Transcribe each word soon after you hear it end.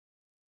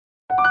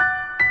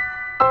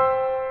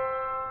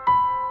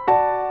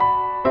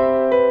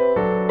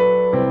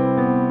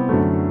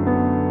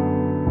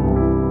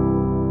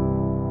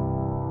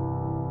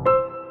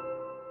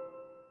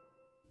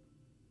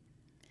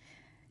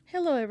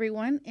Hello,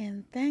 everyone,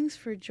 and thanks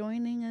for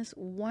joining us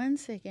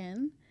once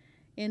again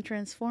in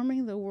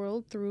transforming the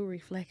world through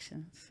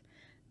reflections.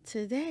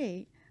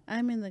 Today,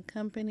 I'm in the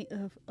company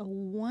of a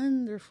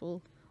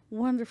wonderful,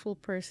 wonderful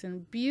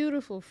person,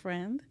 beautiful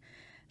friend,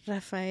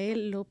 Rafael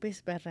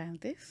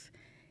López-Barrantes.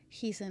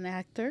 He's an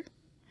actor.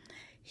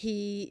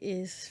 He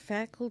is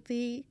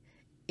faculty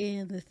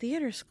in the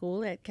theater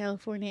school at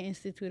California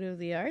Institute of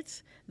the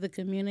Arts, the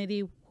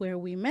community where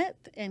we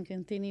met and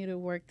continue to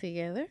work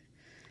together.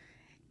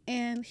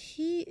 And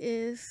he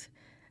is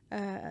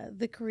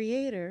the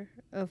creator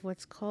of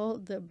what's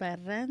called the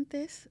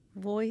Barrantes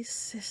Voice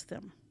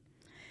System.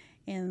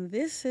 And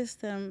this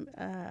system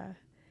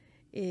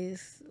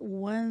is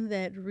one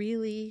that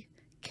really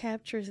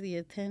captures the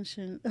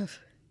attention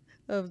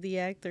of the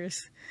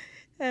actors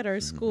at our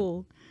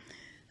school.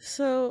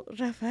 So,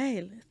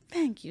 Rafael,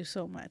 thank you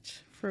so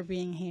much for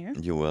being here.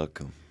 You're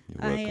welcome.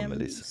 You're welcome, I am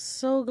Melissa.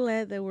 so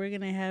glad that we're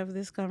going to have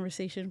this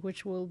conversation,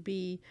 which will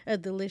be a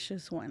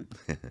delicious one.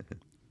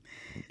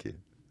 Thank you.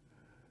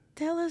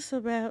 Tell us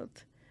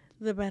about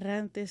the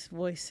Barrantes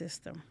Voice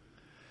System.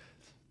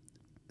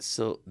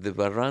 So the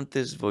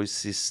Barrantes Voice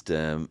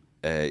System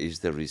is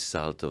the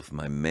result of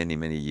my many,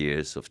 many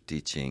years of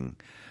teaching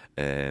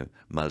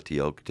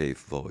multi-octave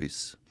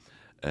voice.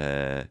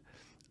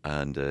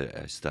 And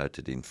I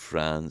started in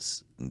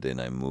France, and then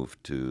I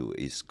moved to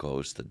East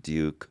Coast at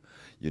Duke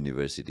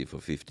University for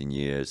 15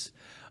 years,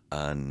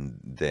 and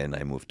then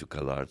I moved to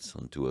CalArts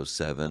on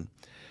 2007.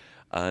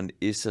 And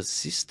it's a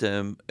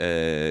system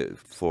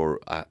for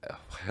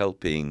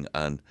helping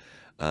and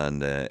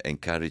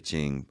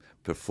encouraging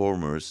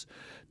performers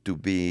to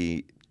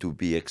be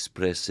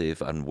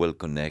expressive and well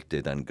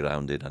connected and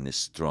grounded and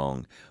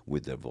strong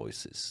with their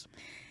voices.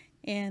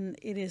 And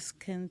it is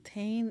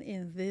contained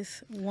in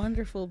this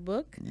wonderful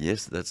book.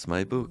 Yes, that's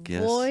my book.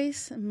 Yes,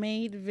 Voice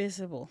Made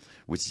Visible,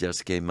 which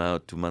just came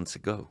out 2 months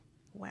ago.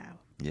 Wow.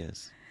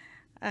 Yes,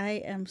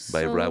 I am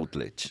by so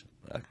Routledge,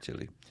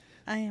 actually.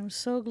 I am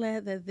so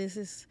glad that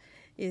this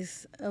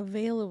is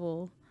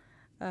available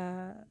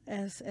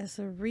as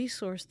a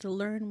resource to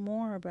learn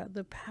more about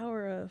the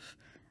power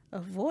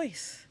of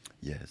voice.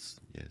 Yes,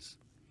 yes,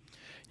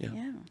 yeah.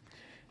 Yeah.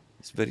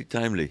 It's very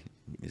timely.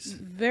 It's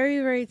Very,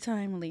 very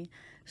timely.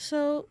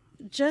 So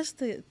just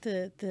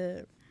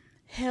to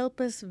help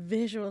us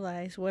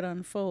visualize what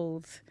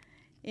unfolds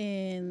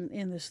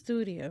in the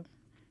studio,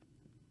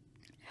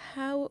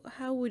 how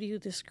would you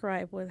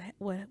describe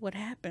what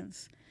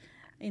happens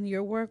in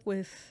your work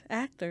with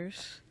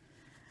actors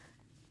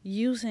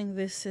using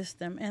this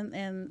system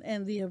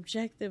and the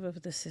objective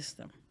of the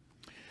system?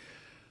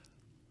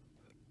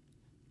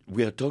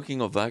 We are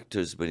talking of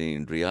actors, but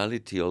in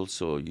reality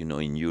also,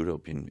 in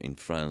Europe, in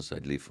France, I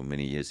lived for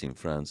many years in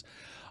France,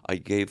 I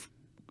gave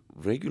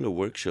regular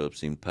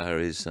workshops in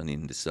Paris and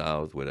in the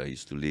South, where I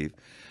used to live,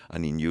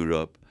 and in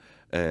Europe,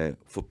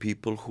 for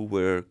people who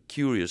were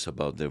curious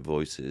about their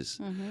voices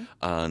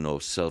and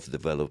of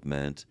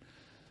self-development.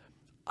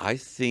 I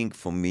think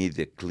for me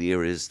the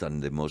clearest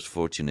and the most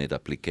fortunate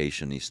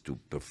application is to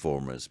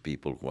performers,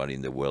 people who are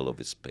in the world of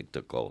a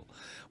spectacle,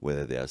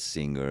 whether they are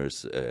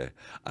singers,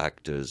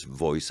 actors,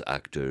 voice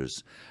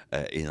actors,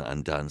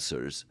 and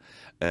dancers.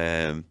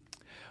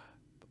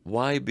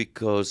 Why?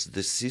 Because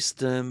the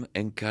system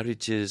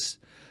encourages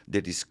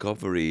the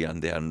discovery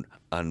and the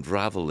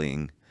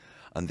unraveling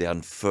and the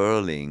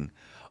unfurling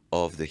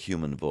of the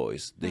human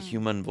voice. The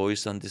human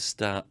voice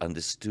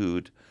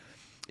understood.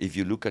 If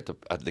you look at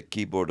the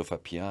keyboard of a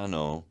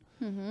piano,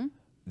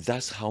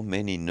 that's how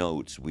many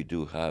notes we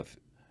do have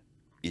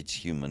each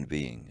human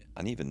being,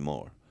 and even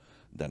more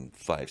than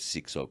 5,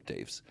 6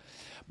 octaves.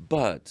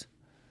 But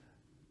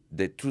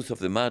the truth of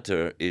the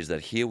matter is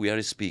that here we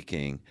are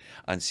speaking,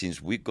 and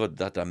since we got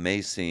that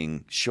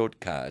amazing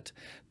shortcut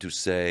to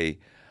say,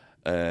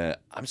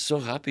 I'm so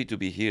happy to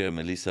be here,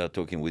 Melissa,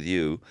 talking with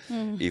you.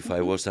 If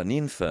I was an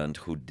infant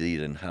who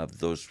didn't have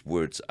those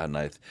words and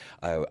I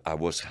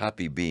was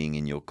happy being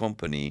in your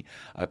company,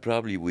 I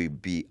probably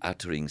would be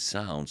uttering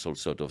sounds, all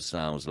sort of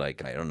sounds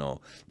like, I don't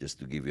know, just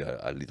to give you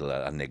a little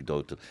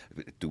anecdote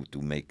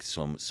to make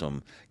some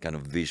kind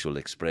of visual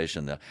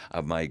expression.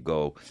 I might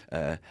go,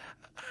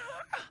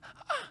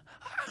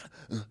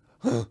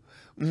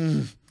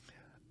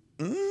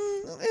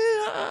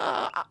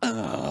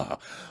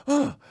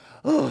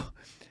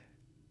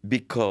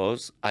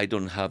 because I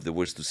don't have the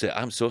words to say.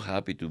 I'm so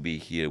happy to be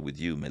here with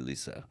you,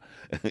 Melissa.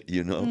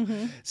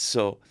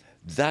 So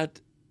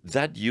that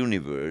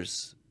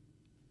universe,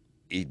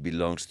 it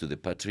belongs to the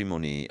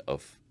patrimony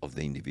of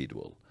the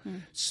individual.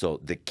 So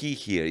the key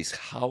here is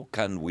how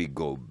can we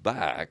go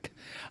back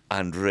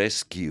and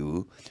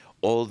rescue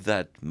all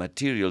that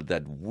material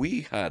that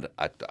we had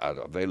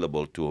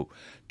available to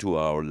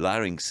our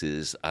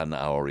larynxes and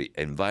our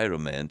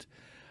environment,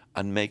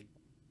 and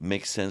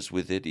make sense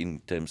with it in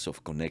terms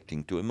of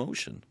connecting to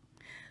emotion.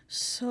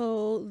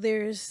 So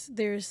there's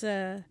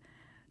a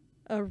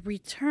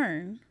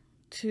return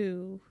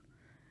to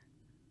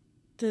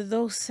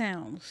those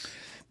sounds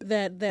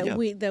Yeah.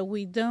 that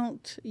we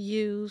don't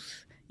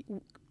use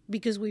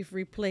because we've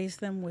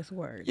replaced them with Yeah,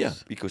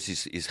 words. because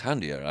it's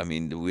handier. I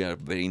mean, we are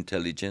very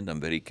intelligent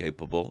and very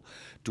capable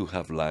to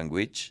have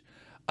language,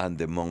 and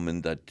the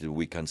moment that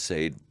we can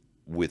say it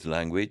with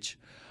language,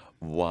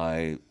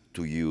 why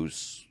to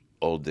use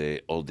all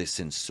the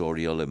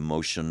sensorial,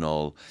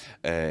 emotional,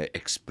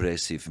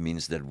 expressive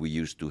means that we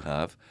used to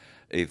have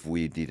if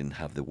we didn't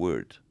have the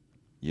word?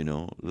 You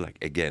know, like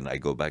again, I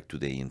go back to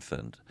the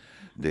infant.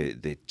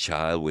 The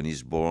child when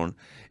he's born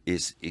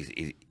is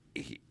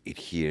it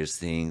hears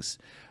things,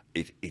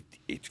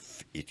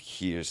 it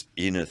hears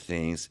inner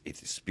things,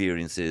 it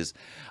experiences,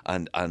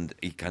 and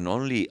it can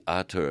only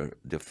utter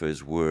the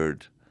first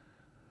word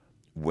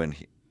when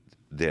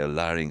the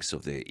larynx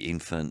of the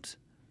infant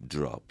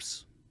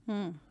drops.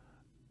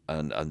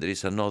 And there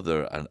is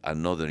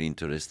another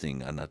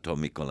interesting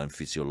anatomical and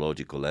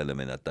physiological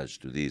element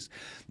attached to this.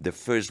 The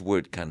first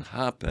word can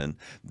happen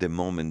the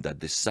moment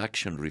that the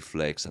suction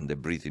reflex and the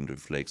breathing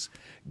reflex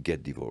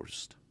get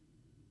divorced.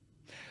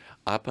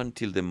 Up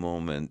until the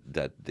moment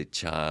that the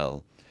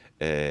child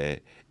uh,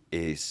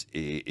 is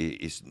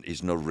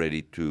not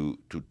ready to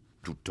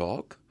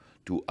talk,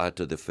 to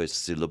utter the first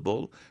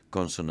syllable,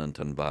 consonant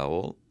and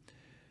vowel,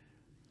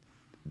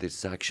 the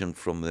suction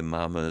from the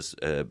mama's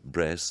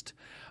breast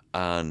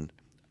and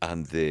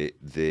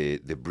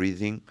the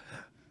breathing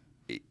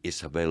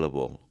is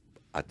available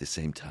at the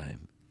same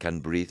time. Can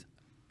breathe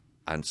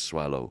and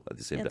swallow at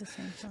the same At time. the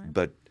same time.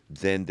 But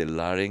then the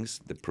larynx,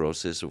 the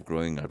process of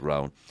growing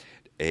around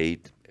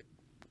 8,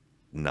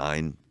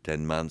 9,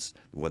 10 months,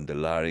 when the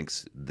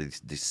larynx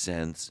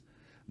descends,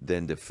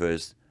 then the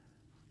first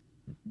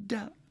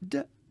da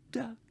da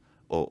da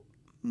or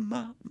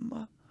ma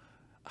ma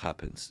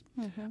happens.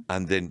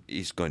 And then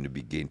it's going to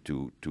begin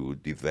to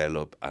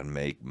develop and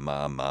make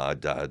ma, ma,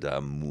 da, da,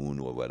 moon,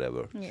 or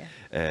whatever.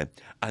 Yeah.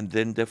 And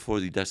then, therefore,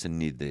 it doesn't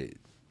need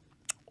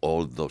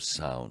all those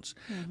sounds.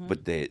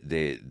 But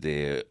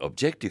the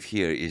objective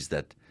here is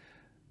that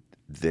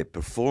the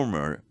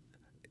performer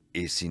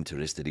is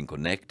interested in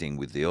connecting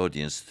with the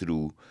audience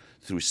through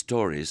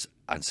stories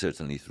and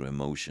certainly through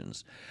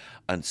emotions.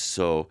 And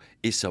so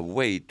it's a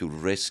way to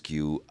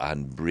rescue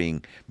and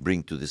bring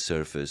to the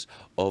surface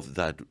of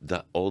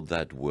all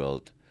that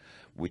world,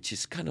 which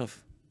is kind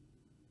of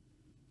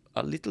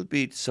a little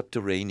bit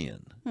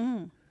subterranean.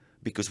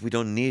 Because we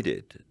don't need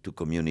it to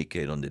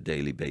communicate on the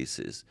daily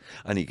basis.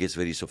 And it gets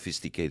very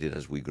sophisticated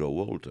as we grow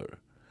older.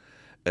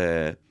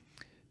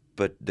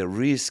 But the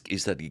risk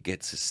is that it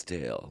gets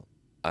stale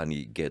and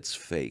it gets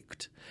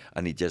faked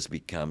and it just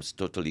becomes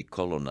totally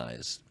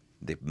colonized.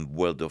 The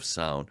world of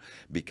sound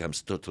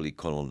becomes totally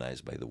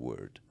colonized by the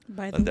word.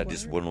 By the And that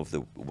is word.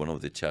 one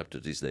of the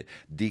chapters is the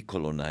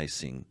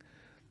decolonizing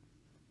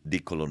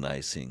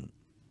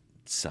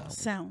sound,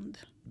 Sound.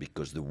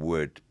 because the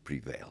word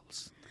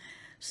prevails.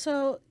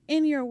 So,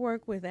 in your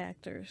work with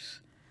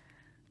actors,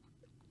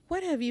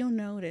 what have you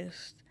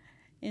noticed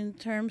in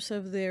terms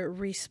of their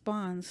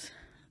response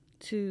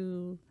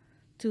to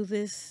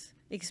this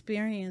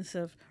experience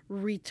of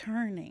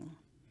returning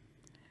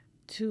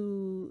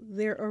to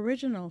their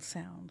original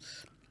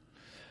sounds?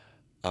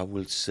 I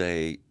will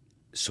say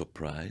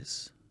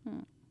surprise,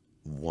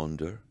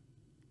 wonder,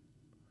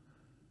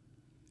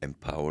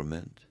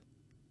 empowerment,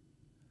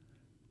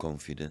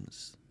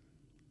 confidence,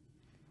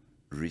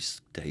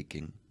 risk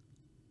taking,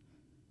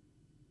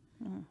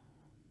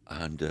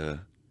 and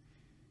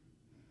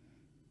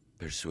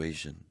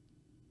persuasion.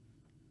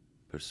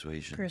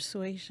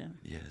 Persuasion.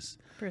 Yes.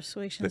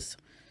 Persuasion's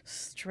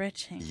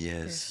stretching. They're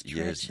Yes,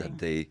 yes, stretching.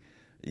 that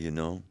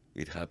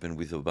it happened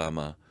with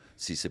Obama.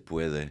 Si se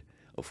puede.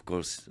 Of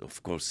course,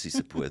 si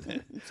se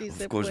puede. Si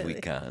se Of course we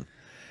puede. can.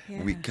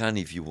 Yeah. We can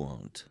if you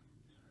want.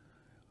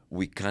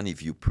 We can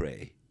if you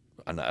pray.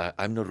 And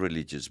I'm not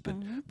religious,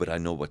 but I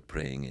know what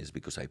praying is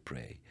because I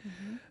pray.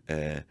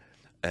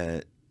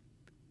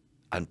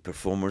 And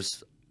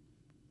performers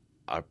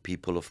are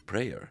people of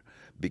prayer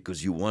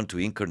because you want to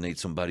incarnate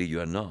somebody you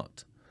are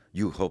not.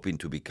 You hoping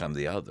to become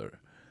the other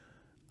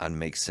and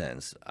make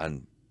sense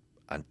and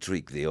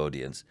trick the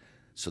audience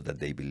so that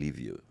they believe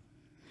you.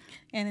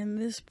 And in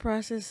this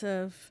process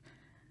of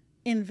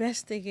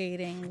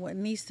investigating what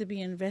needs to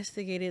be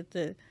investigated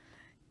to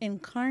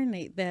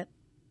incarnate that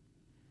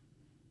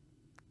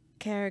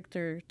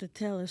character to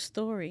tell a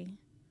story,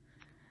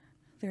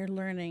 they're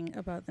learning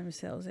about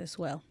themselves as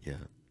well. Yeah,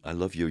 I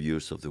love your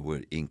use of the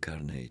word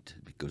incarnate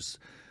because,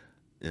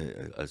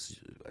 as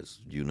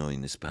you know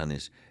in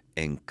Spanish,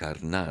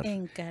 encarnar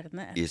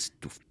Encarnar. is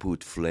to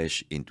put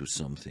flesh into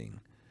something.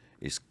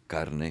 It's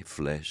carne,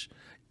 flesh,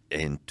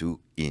 into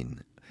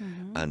in.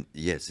 And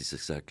yes, it's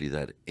exactly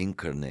that.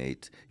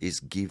 Incarnate is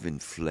giving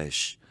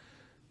flesh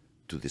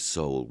to the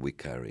soul we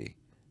carry.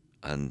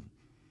 And,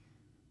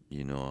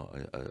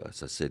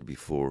 as I said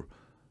before,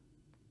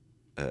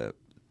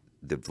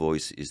 the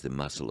voice is the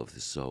muscle of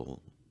the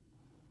soul,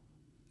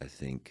 I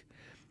think.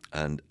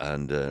 And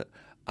the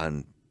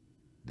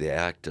the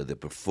actor, the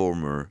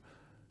performer,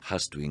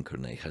 has to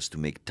incarnate, has to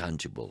make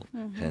tangible,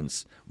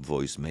 hence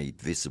voice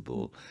made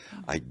visible.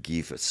 I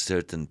give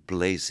certain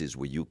places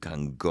where you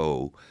can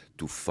go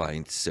to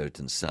find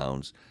certain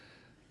sounds,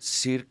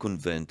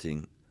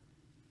 circumventing,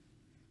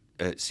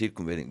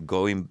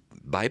 going,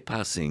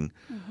 bypassing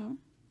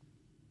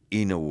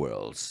inner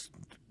worlds,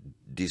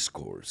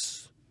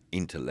 discourse,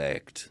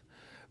 intellect,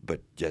 but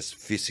just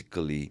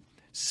physically,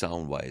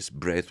 sound-wise,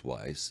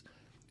 breath-wise,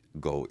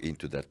 go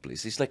into that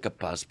place. It's like a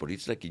passport.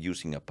 It's like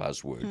using a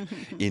password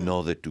in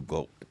order to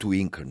go to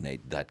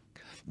incarnate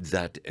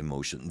that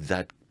emotion,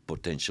 that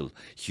potential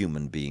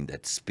human being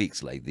that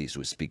speaks like this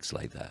or speaks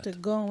like that. To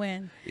go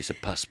in. It's a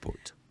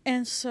passport.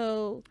 And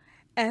so,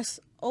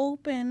 as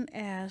open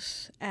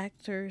as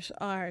actors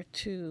are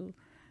to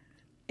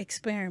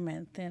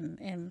experiment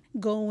and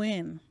go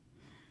in,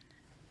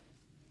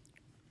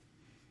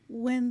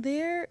 when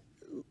they're,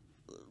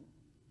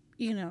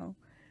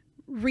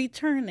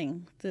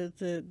 returning,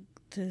 to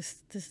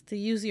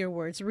use your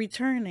words,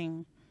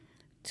 returning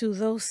to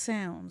those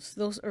sounds,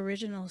 those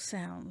original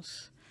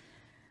sounds,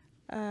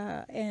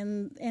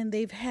 and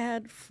they've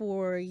had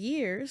for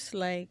years,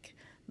 like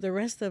the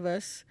rest of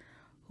us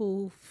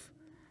who've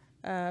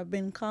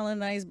been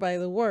colonized by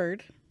the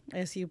word,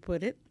 as you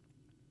put it,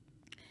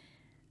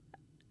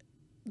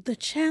 the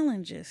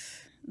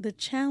challenges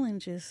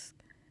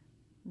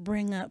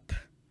bring up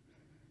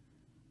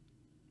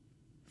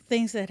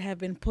things that have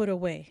been put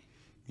away.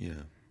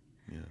 Yeah.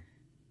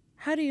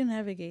 How do you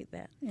navigate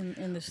that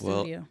in the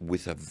studio? Well,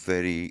 with a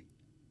very,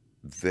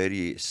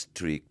 very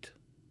strict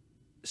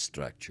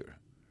structure.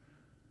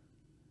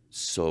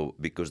 So,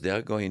 because they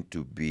are going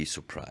to be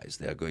surprised,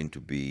 they are going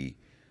to be,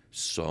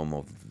 some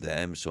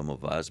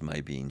of us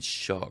might be in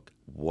shock.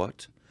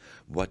 What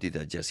did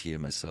I just hear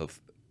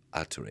myself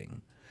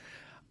uttering?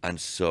 And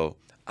so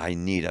I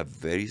need a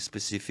very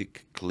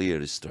specific,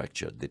 clear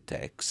structure, the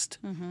text,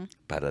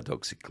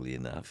 paradoxically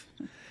enough,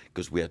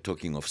 because we are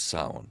talking of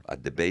sound.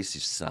 At the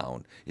basis,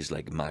 sound is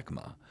like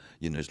magma.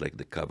 It's like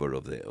the cover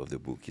of the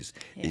book is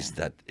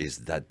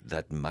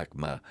that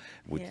magma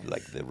with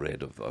like the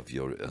red of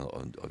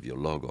your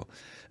logo,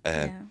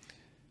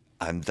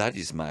 and that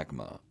is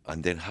magma.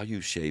 And then how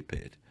you shape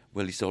it?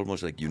 Well, it's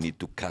almost like you need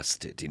to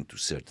cast it into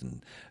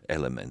certain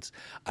elements,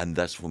 and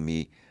that's for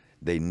me.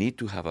 They need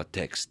to have a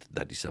text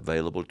that is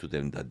available to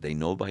them that they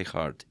know by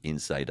heart,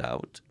 inside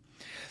out.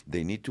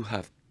 They need to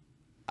have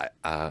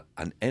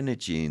an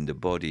energy in the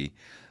body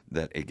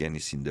that, again,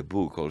 is in the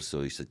book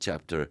also. It's a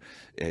chapter.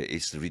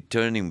 It's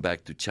returning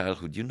back to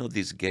childhood.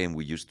 This game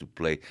we used to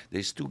play.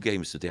 There's two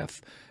games that are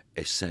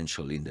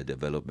essential in the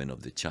development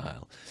of the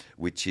child,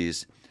 which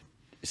is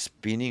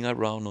spinning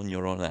around on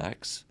your own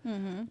axis.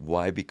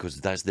 Why? Because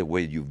that's the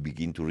way you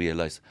begin to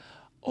realize,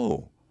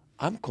 oh,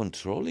 I'm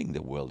controlling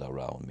the world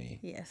around me.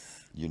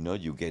 Yes. You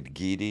get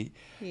giddy.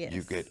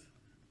 Yes.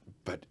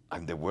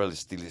 And the world is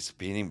still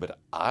spinning, but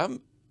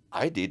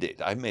I did it.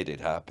 I made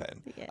it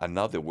happen. Yeah. And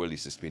now the world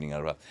is spinning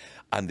around.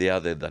 And the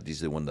other, that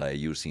is the one that I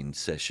use in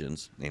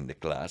sessions, in the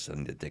class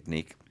and the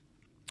technique,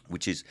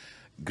 which is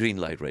green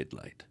light, red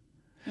light.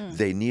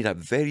 They need a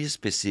very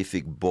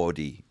specific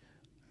body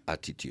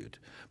attitude,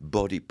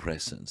 body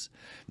presence.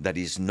 That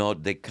is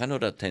not, they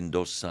cannot attend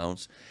those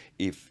sounds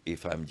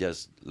if I'm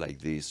just like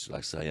this,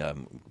 like I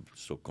am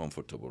so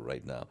comfortable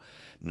right now.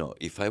 No,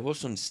 if I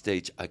was on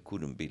stage, I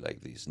couldn't be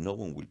like this. No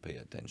one will pay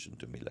attention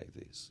to me like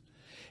this.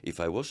 If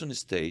I was on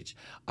stage,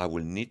 I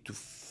will need to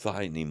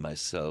find in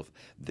myself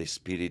the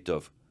spirit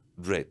of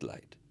red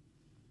light.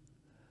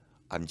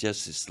 I'm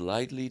just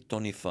slightly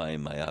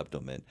tonifying my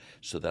abdomen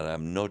so that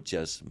I'm not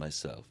just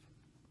myself.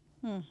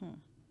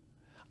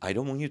 I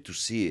don't want you to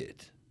see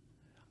it.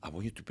 I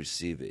want you to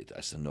perceive it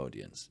as an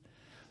audience.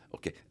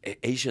 Okay,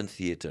 Asian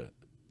theater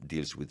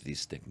deals with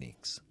these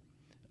techniques.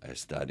 I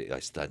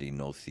study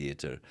no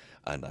theater,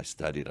 and I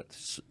studied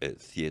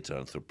theater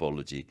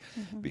anthropology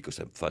because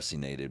I'm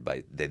fascinated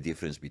by the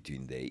difference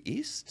between the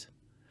East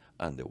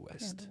and the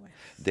West.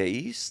 The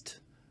East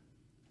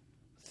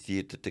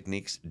theater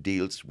techniques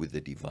deals with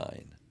the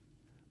divine,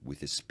 with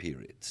the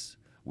spirits,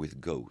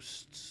 with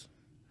ghosts.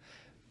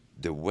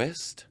 The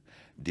West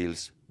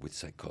deals with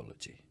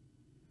psychology,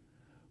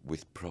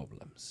 with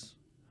problems,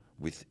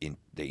 with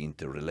the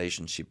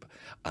interrelationship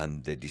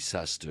and the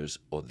disasters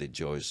or the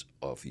joys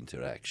of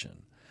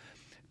interaction.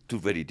 Two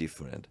very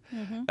different.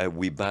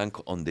 We bank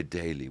on the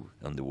daily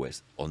on the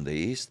West. On the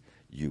East,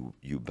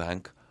 you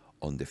bank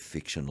on the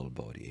fictional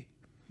body.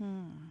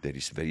 There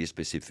is very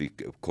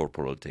specific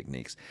corporal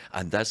techniques,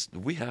 and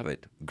we have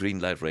it. Green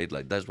light, red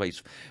light. That's why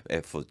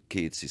for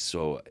kids it's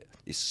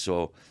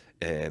so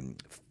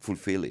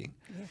fulfilling,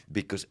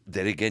 because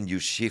there again you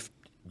shift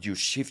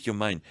your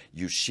mind,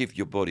 you shift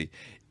your body,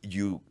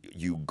 you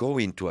go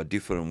into a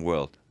different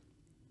world.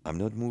 I'm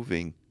not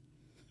moving.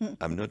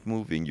 I'm not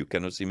moving. You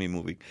cannot see me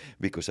moving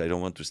because I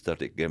don't want to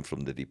start again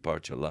from the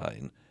departure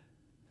line.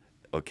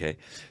 Okay,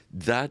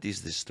 that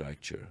is the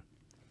structure.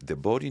 The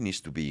body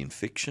needs to be in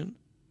fiction.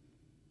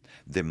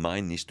 The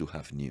mind needs to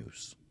have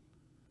news,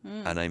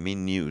 and I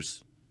mean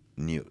news,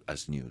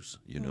 as news.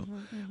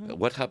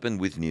 What happened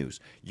with news?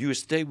 You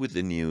stay with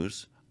the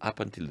news up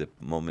until the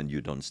moment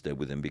you don't stay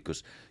with them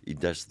because it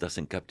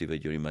doesn't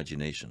captivate your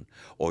imagination,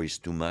 or it's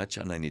too much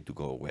and I need to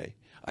go away.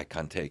 I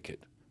can't take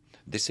it.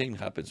 The same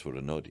happens for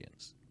an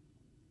audience.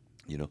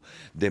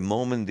 The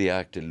moment the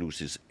actor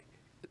loses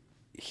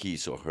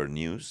his or her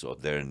news or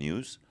their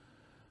news,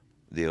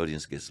 the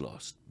audience gets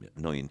lost,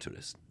 no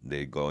interest.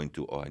 They go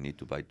into, I need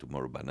to buy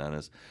tomorrow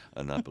bananas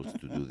and apples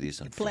to do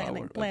this and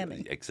flour.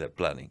 Planning. Except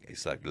planning.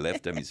 It's like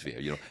left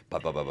hemisphere,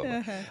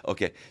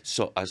 Okay,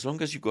 so as long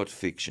as you got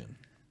fiction,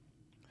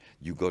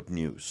 you got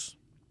news,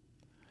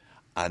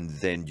 and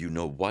then you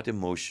know what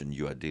emotion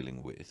you are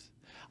dealing with,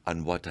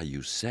 and what are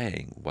you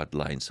saying, what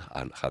lines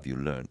have you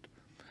learned.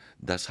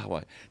 That's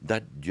how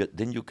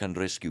then you can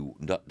rescue,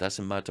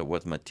 doesn't matter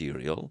what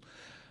material.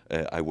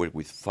 I work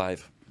with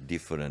 5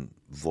 different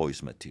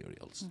voice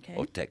materials,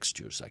 or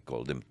textures. I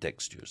call them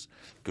textures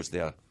because they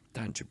are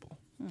tangible,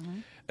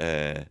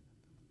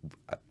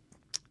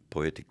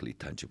 poetically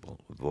tangible.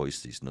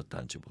 Voice is not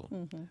tangible,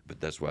 but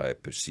that's why I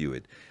pursue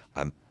it.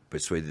 I'm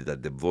persuaded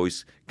that the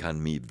voice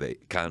can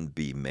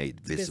be made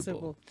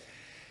visible.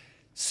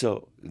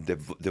 So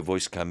the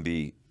voice can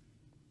be,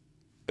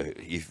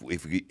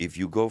 if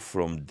you go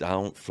from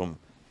down,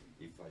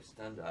 if I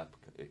stand up,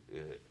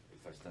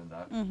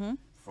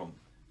 from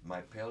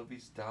my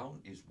pelvis down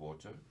is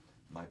water,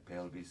 my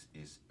pelvis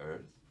is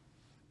earth,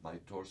 my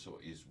torso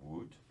is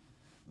wood,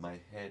 my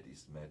head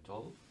is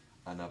metal,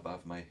 and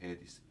above my head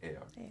is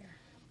air.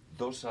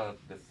 Those are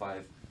the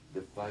five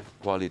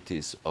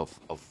qualities of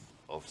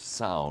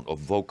sound, of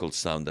vocal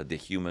sound, that the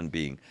human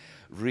being,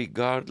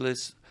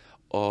 regardless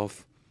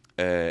of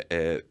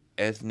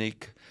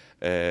ethnic,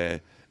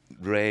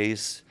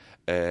 race,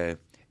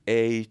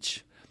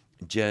 age,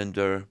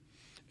 gender,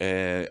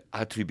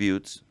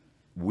 attributes,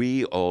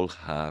 we all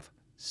have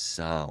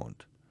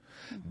sound.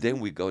 Then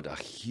we got a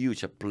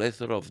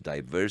plethora of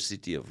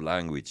diversity of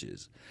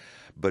languages.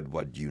 But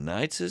what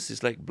unites us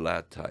is like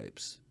blood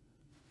types.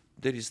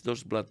 There is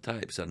those blood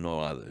types and no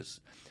others.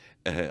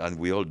 And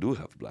we all do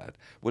have blood.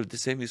 Well, the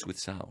same is with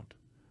sound.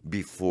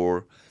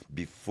 Before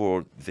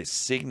the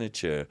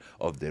signature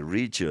of the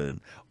region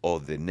or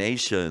the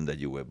nation that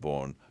you were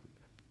born,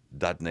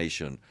 that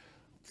nation,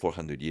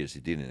 400 years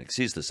it didn't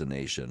exist as a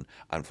nation,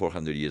 and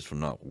 400 years from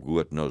now,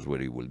 God knows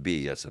where it will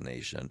be as a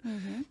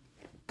nation,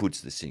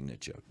 puts the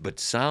signature. But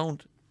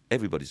sound,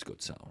 everybody's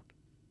got sound.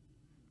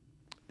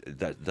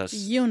 That's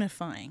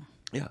unifying.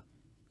 Yeah,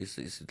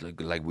 it's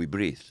like we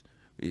breathe.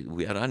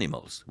 We are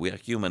animals. We are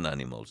human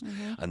animals.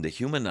 And the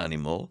human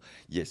animal,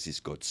 yes,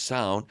 he's got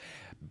sound,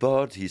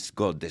 but he's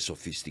got the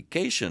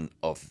sophistication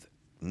of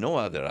no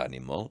other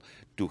animal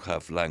to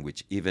have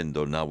language, even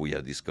though now we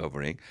are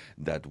discovering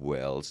that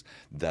whales,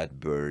 that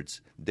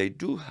birds, they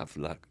do have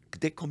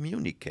they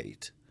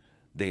communicate.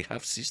 They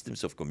have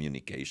systems of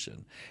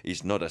communication.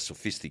 It's not as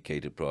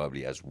sophisticated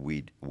probably as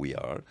we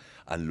are.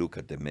 And look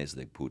at the mess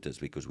they put us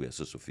because we are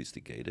so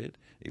sophisticated,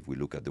 if we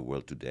look at the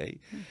world today.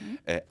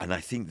 And I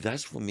think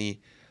that's for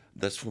me,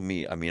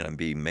 I mean, I'm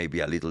being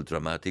maybe a little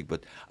dramatic,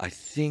 but I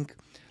think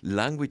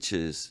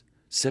languages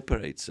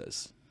separates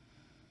us.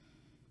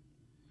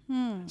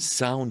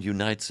 Sound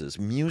unites us.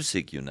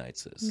 Music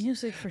unites us.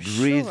 Music for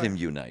Rhythm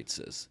unites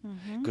us.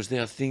 Because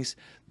there are things,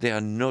 they are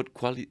not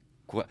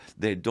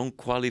they don't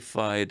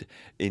qualified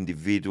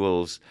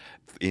individuals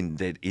in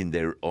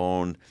their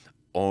own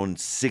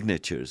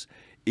signatures.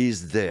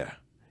 Is there?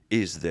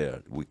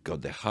 We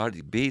got the heart,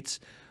 it beats,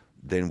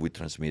 then we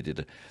transmit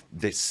it.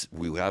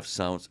 We have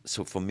sounds.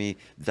 So for me,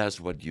 that's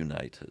what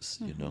unites us,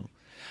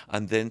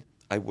 And then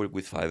I work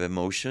with 5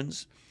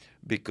 emotions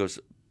because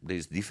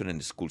there's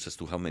different schools as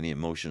to how many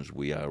emotions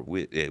we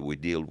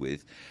deal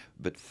with.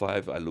 But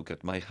 5, I look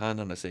at my hand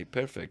and I say,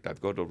 perfect,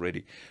 I've got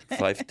already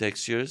 5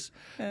 textures,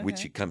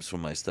 which comes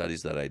from my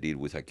studies that I did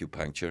with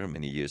acupuncture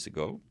many years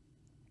ago.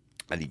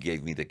 And he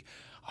gave me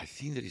I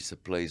think there is a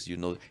place,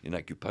 in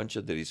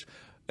acupuncture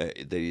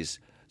there is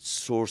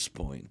source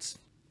points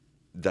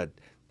that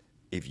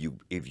if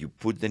you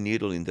put the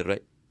needle in the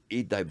right,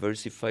 it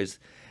diversifies,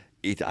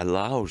 it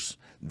allows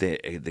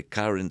the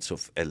currents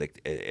of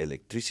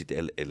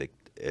electricity,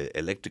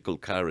 electrical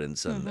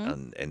currents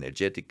and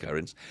energetic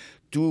currents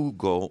to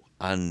go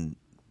and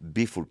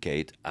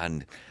bifurcate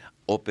and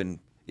open.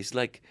 It's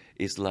like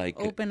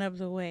open up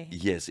the way.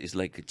 Yes, it's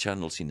like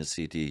channels in a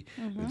city,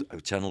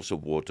 channels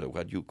of water.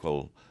 What you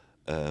call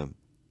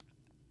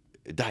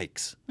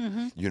dikes.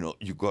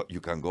 You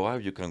can go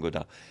out, you can go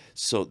down.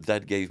 So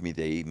that gave me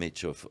the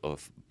image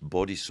of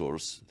body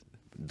source,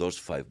 those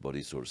 5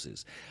 body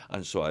sources.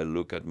 And so I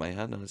look at my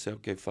hand and I say,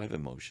 okay, 5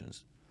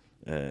 emotions.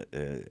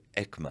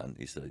 Ekman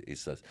is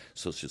a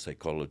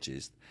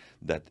sociopsychologist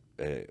that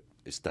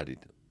studied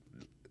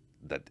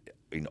that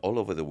in all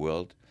over the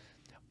world,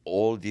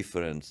 all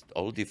different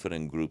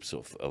groups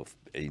of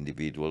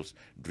individuals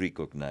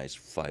recognize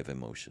 5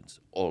 emotions,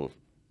 all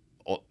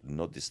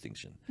no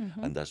distinction,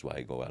 and that's why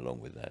I go along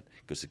with that,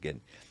 because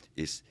again,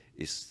 it's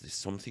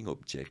something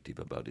objective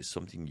about it,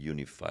 something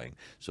unifying,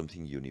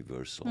 something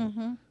universal.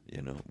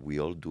 We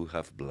all do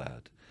have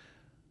blood.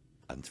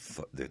 and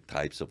the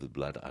types of the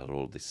blood are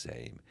all the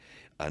same,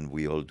 and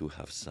we all do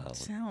have sound.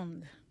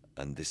 Sound.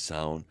 And the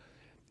sound,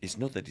 it's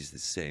not that it's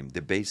the same.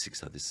 The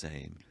basics are the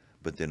same,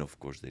 but then of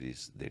course there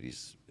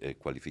is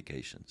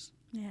qualifications.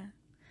 Yeah.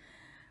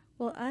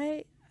 Well,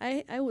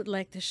 I would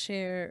like to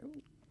share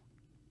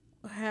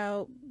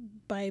how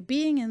by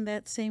being in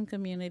that same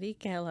community,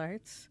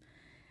 CalArts,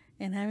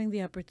 and having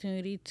the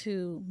opportunity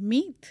to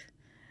meet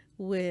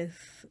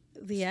with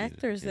the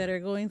actors that are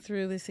going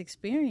through this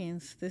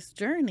experience, this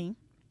journey,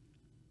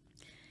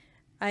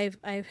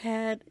 I've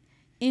had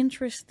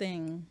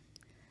interesting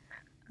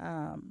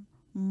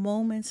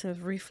moments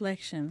of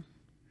reflection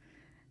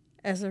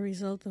as a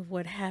result of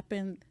what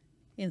happened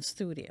in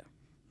studio.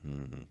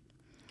 Mm-hmm.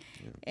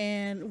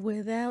 And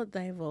without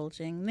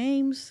divulging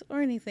names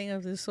or anything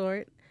of the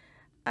sort,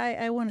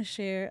 I want to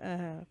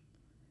share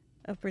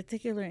a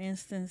particular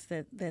instance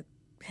that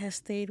has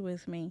stayed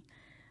with me.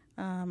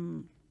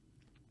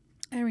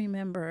 I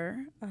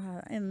remember,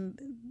 and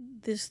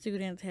this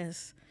student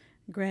has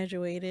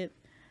graduated,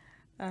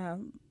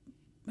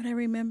 but I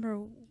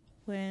remember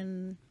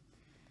when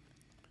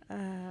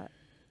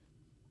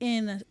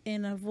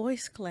in a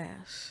voice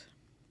class,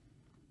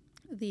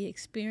 the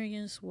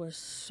experience was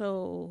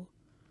so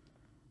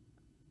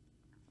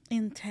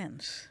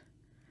intense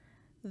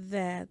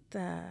that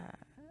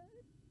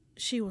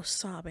she was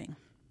sobbing.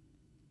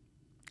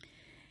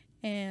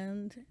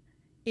 And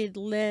it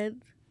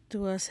led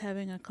to us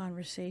having a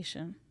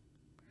conversation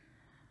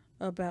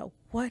about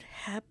what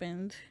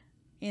happened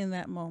in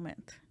that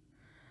moment.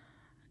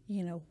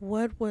 You know,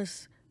 what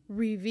was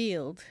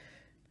revealed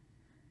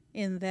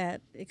in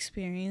that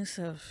experience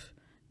of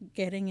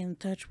getting in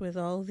touch with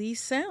all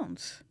these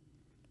sounds.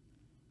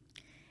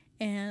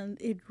 And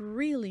it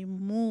really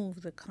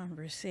moved the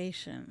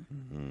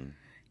conversation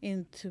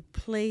into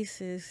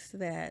places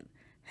that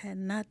had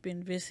not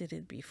been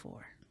visited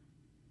before.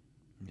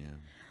 Yeah.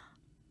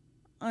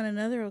 On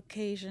another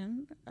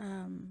occasion,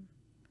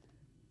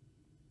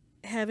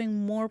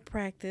 having more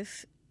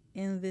practice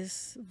in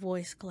this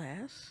voice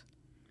class,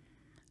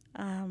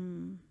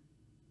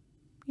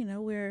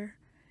 we're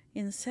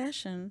in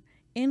session,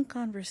 in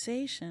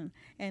conversation,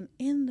 and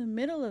in the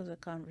middle of the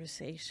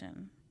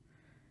conversation,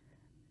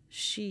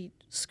 she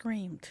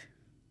screamed.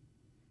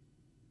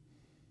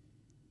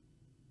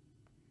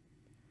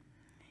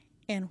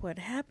 And what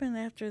happened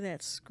after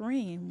that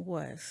scream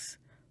was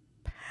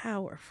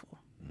powerful.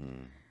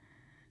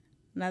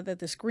 Not that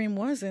the scream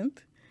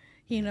wasn't,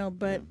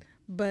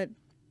 but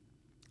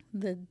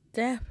the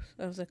depth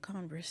of the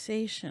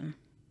conversation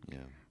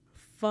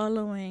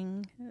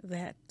following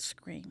that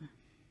scream.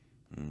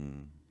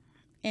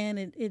 And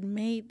it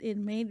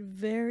made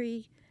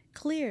very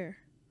clear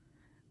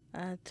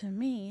to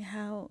me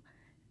how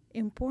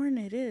important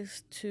it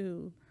is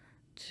to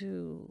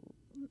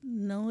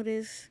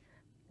notice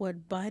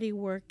what body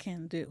work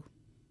can do.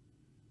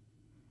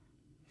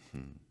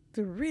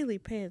 To really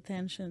pay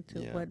attention to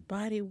what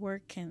body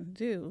work can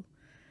do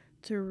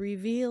to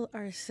reveal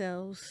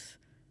ourselves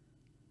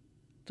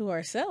to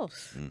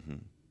ourselves. Mm-hmm.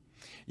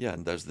 Yeah,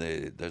 and that's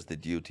the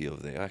duty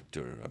of the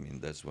actor. I mean,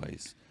 that's why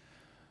it's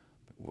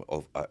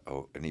of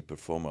any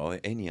performer or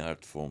any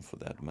art form for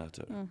that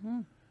matter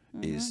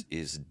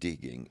is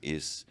digging,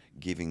 is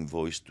giving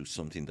voice to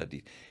something that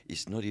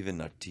is not even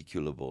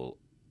articulable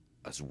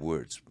as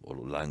words or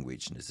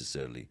language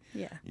necessarily.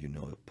 Yeah. You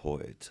know, a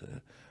poet,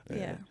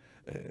 a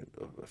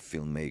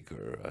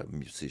filmmaker, a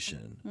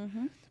musician,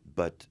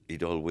 but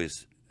it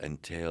always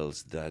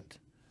entails that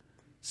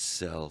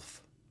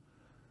self,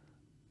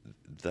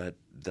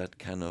 that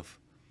kind of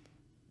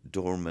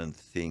dormant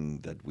thing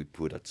that we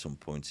put at some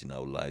points in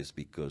our lives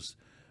because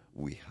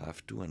we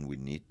have to and we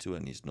need to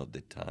and it's not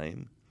the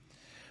time.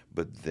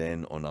 But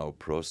then on our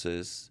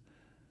process,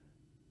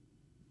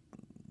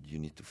 you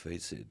need to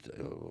face it,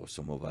 or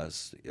some of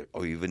us,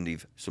 or even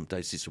if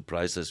sometimes it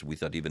surprises us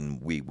without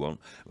even we want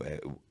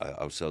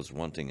ourselves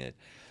wanting it.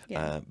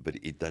 But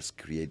it does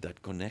create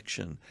that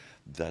connection,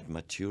 that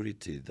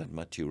maturity, that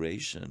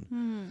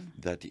maturation,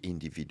 that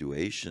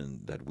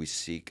individuation that we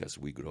seek as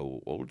we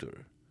grow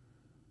older,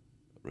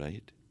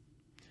 right?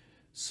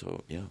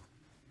 So, yeah.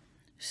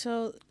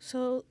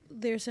 So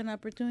there's an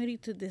opportunity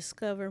to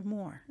discover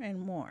more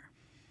and more.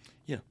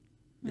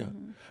 Yeah,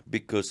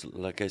 because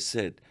like I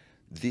said,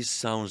 these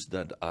sounds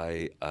that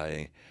I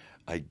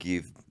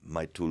give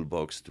my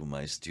toolbox to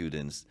my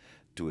students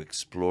to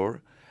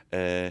explore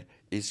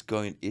is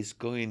going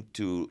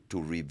to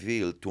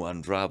reveal, to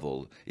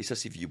unravel. It's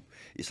as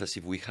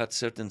if we had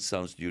certain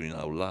sounds during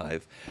our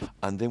life,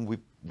 and then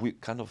we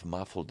kind of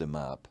muffle them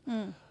up.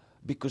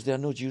 Because they are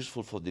not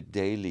useful for the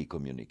daily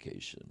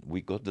communication. We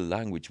got the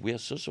language. We are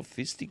so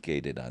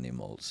sophisticated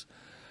animals,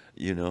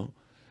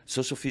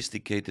 so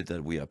sophisticated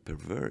that we are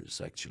perverse,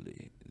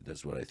 actually.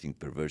 That's where I think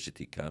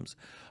perversity comes.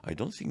 I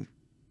don't think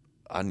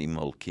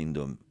animal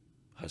kingdom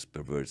has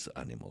perverse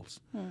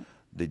animals.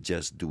 They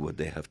just do what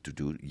they have to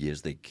do.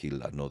 Yes, they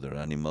kill another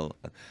animal.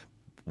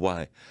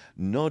 Why?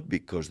 Not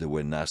because they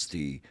were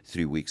nasty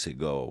 3 weeks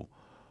ago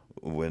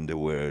when they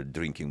were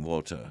drinking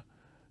water.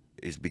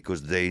 is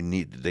because they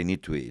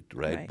need to eat,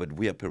 right? Right. But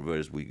we are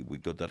perverse. We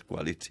got that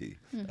quality,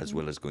 as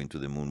well as going to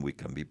the moon. We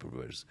can be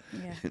perverse,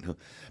 Yeah. you know.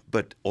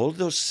 But all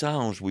those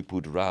sounds we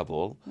put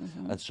ravel,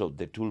 and so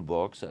the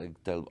toolbox. I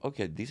tell,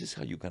 okay, this is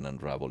how you can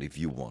unravel if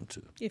you want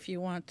to. If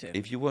you want to.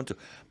 If you want to,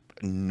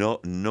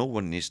 no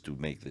one needs to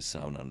make the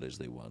sound unless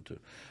they want to.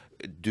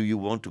 Do you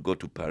want to go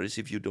to Paris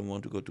if you don't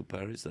want to go to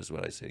Paris? That's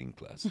what I say in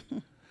class.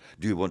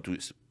 Do you want to?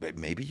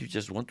 Maybe you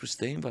just want to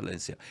stay in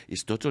Valencia.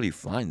 It's totally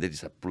fine. There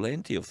is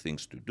plenty of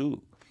things to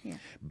do. Yeah.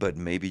 But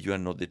maybe you are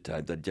not the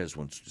type that just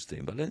wants to stay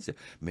in Valencia.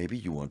 Maybe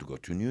you want to go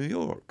to New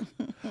York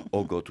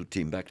or go to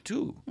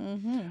Timbuktu.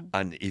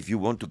 And if you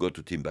want to go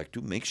to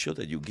Timbuktu, make sure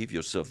that you give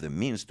yourself the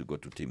means to go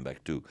to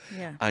Timbuktu.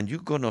 Yeah. And you're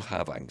going to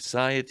have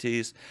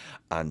anxieties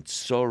and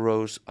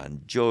sorrows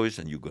and joys,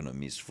 and you're going to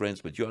miss friends,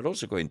 but you are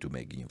also going to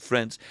make new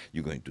friends.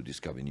 You're going to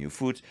discover new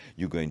foods.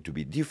 You're going to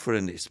be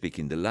different,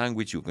 speaking the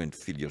language. You're going to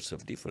feel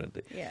yourself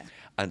differently. Yeah.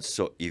 And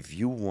so if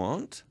you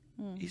want,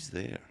 it's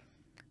there.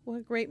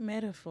 What great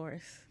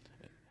metaphors.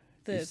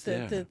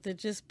 To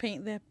just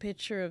paint that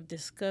picture of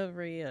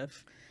discovery,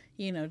 of,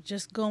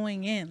 just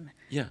going in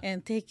Yeah.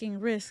 and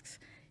taking risks.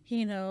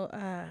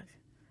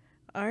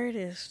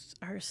 Artists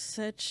are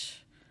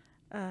such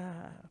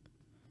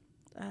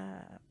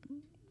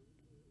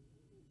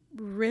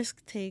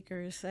risk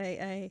takers.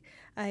 I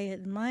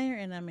admire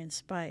and I'm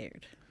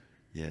inspired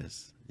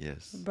Yes,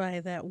 yes. by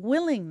that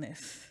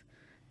willingness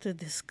to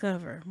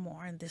discover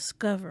more and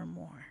discover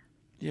more.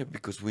 Yeah,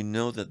 because we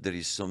know that there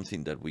is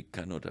something that we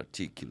cannot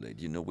articulate.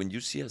 When you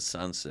see a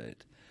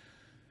sunset,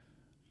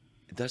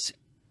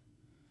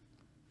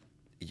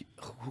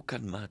 who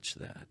can match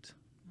that?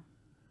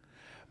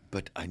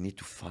 But I need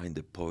to find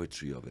the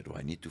poetry of it, or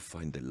I need to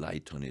find the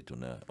light on it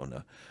on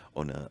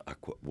a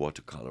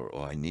watercolor,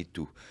 or I need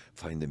to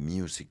find the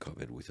music of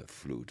it with a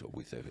flute or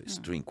with a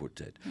string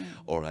quartet,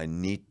 or I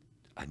need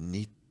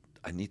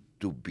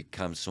to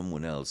become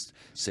someone else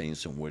saying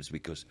some words,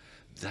 because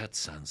that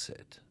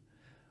sunset.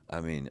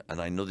 And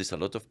I know there's a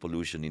lot of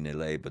pollution in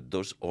LA, but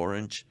those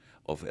orange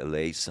of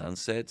LA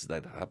sunsets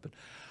that happen,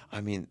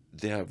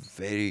 they are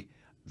very,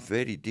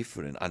 very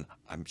different. And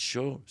I'm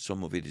sure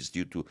some of it is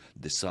due to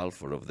the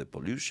sulfur of the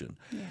pollution.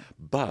 Yeah.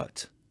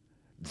 But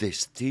they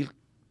still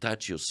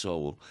touch your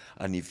soul.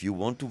 And if you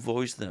want to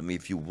voice them,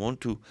 if you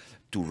want to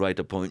write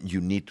a poem, you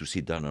need to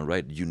sit down and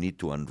write. You need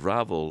to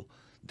unravel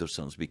those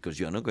sounds, because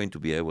you are not going to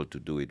be able to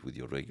do it with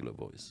your regular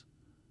voice.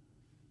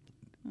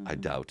 I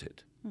doubt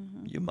it.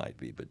 You might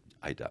be, but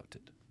I doubt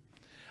it.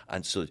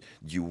 And so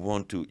you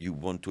want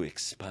to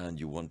expand.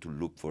 You want to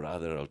look for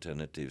other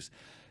alternatives.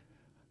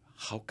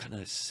 How can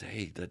I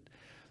say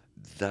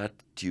that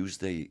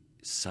Tuesday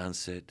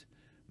sunset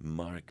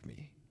marked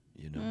me?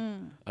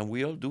 And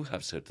we all do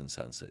have certain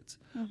sunsets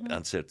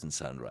and certain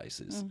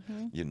sunrises.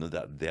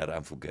 That they are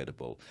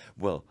unforgettable.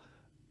 Well,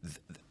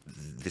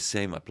 the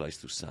same applies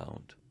to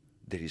sound.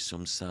 There is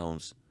some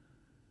sounds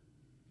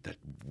that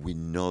we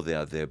know they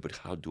are there, but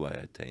how do I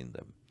attain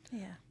them?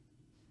 Yeah.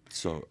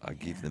 So I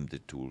give them the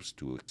tools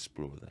to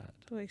explore that.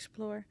 To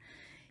explore.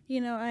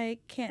 I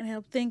can't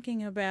help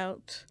thinking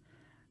about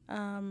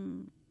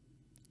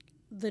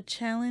the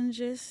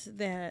challenges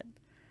that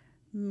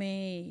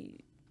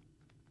may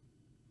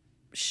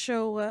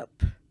show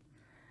up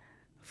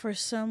for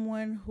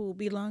someone who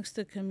belongs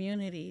to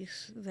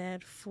communities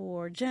that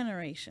for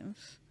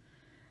generations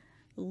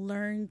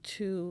learn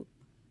to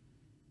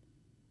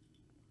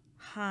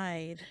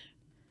hide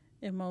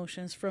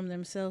emotions from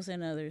themselves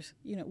and others.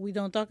 We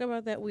don't talk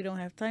about that. We don't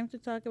have time to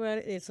talk about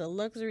it. It's a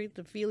luxury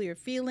to feel your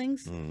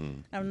feelings.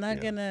 I'm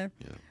not gonna,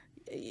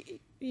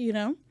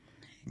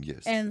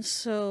 Yes. And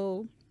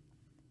so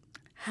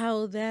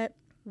how that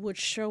would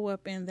show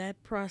up in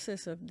that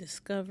process of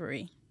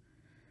discovery,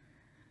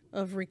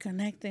 of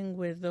reconnecting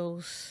with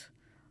those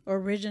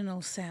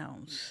original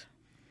sounds,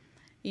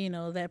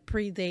 that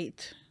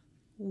predate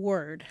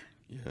word.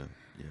 Yeah.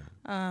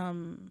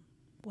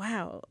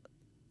 Wow.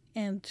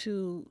 And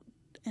to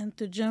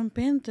jump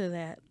into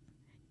that,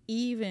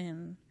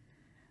 even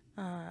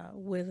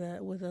with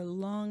a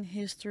long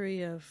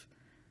history of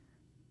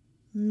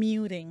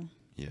muting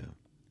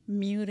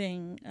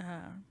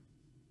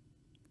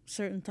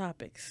certain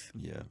topics.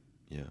 Yeah.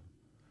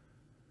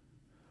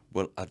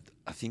 Well,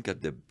 I think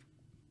at the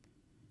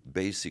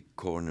basic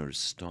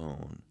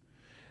cornerstone,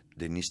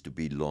 there needs to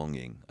be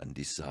longing and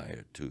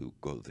desire to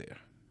go there.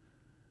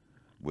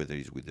 Whether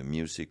it's with the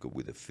music or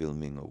with the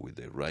filming or with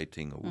the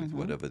writing or with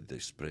whatever the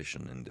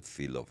expression and the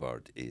feel of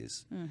art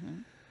is.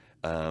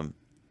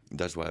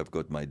 That's why I've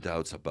got my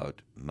doubts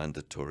about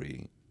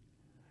mandatory,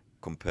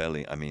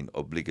 compelling,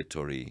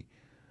 obligatory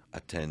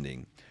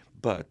attending.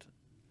 But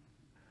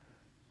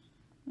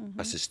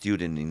as a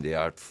student in the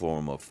art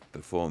form of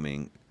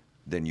performing,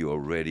 then you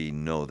already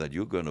know that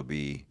you're going to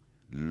be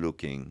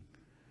looking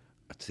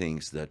at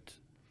things that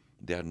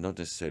they are not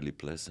necessarily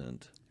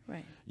pleasant.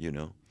 Right.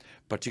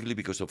 Particularly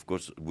because, of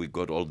course, we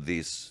got all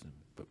this,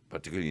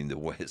 particularly in the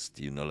West,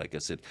 like I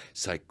said,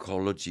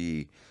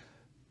 psychology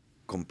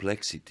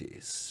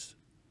complexities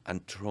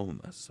and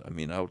traumas. I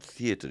mean, our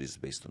theater is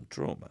based on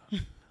trauma.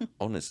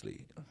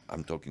 Honestly,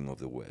 I'm talking of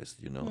the West,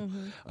 you know.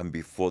 And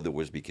before the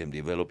West became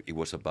developed, it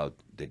was about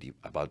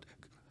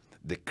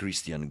the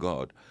Christian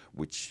God,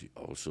 which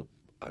also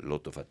a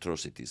lot of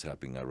atrocities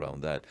happening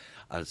around that,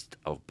 as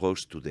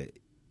opposed to the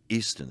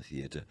Eastern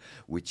theater,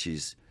 which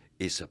is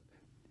a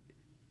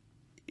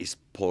is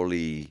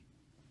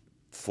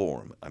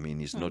polyform. I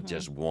mean, it's not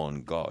just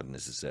one god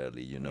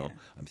necessarily. You know,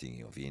 Yeah. I'm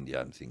thinking of India.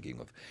 I'm thinking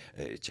of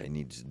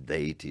Chinese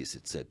deities,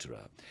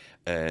 etc.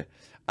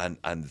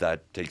 And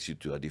that takes you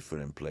to a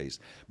different place.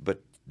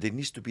 But there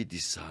needs to be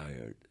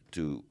desire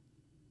to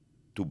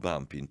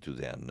bump into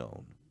the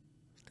unknown.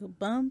 To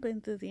bump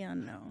into the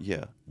unknown.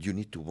 Yeah, you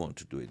need to want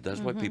to do it. That's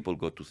why people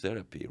go to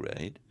therapy,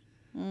 right?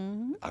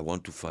 Mm-hmm. I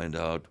want to find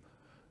out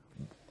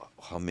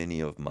how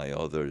many of my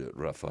other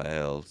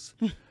Rafaels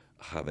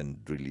haven't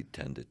really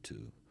tended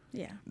to.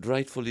 Yeah.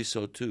 Rightfully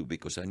so too,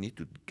 because I need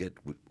to get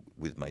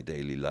with my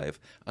daily life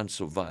and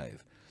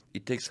survive.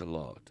 It takes a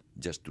lot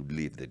just to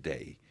live the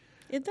day.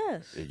 It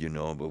does. You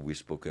know, but we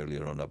spoke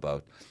earlier on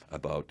about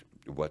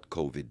what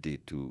COVID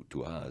did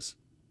to us.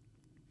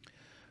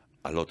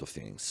 A lot of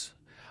things,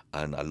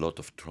 and a lot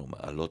of trauma,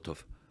 a lot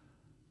of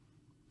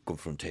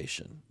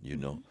confrontation, you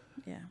know.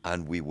 Yeah.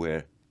 And we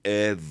were,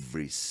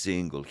 every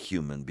single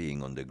human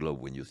being on the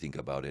globe, when you think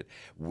about it,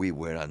 we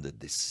were under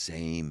the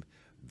same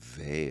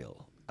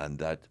veil. And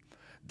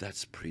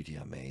that's pretty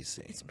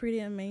amazing. It's pretty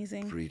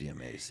amazing. Pretty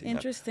amazing.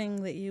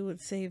 Interesting that you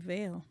would say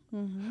veil.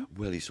 Mm-hmm.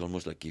 Well, it's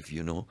almost like if,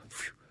 you know,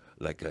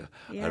 like a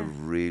Yeah.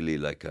 really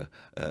like a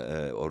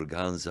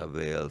organza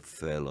veil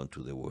fell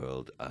onto the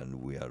world,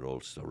 and we are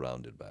all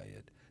surrounded by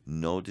it.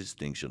 No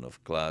distinction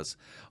of class,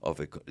 of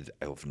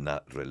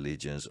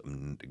religions,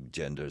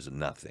 genders,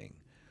 nothing.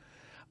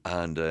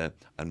 And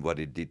what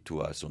it did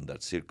to us on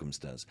that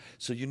circumstance.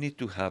 So you need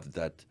to have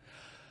that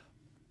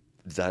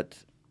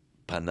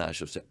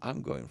panache of say,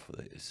 I'm going for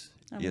this.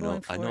 I'm You know,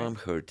 going I for know it. I'm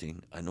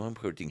hurting. I know I'm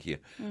hurting here.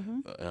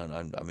 Mm-hmm.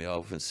 And I mean, I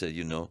often say,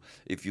 you know,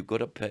 if you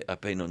got a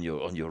pain on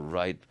your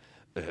right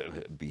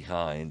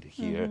behind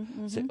here,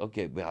 say,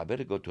 okay, well, I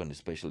better go to a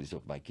specialist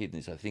of my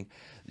kidneys. I think,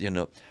 you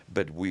know,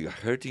 but we are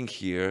hurting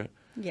here,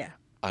 Yeah.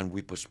 and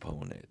we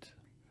postpone it.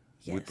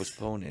 We Yes.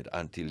 postpone it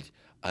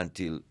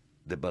until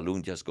the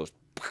balloon just goes,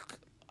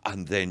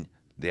 and then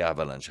the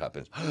avalanche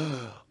happens.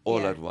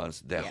 All Yeah. at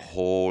once, the Yeah.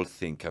 whole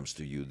thing comes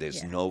to you.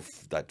 There's Yeah. no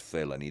that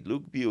fell, and it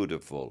looked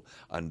beautiful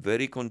and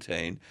very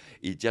contained.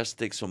 It just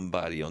takes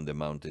somebody on the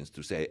mountains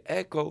to say,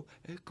 echo,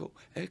 echo,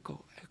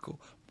 echo, echo,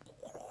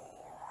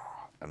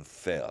 and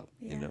fell,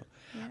 you Yeah. know.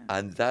 Yeah.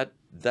 And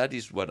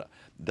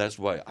that's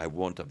why I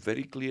want a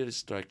very clear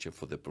structure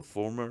for the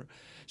performer,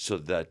 so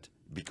that,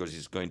 because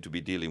it's going to be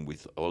dealing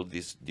with all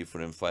these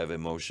different 5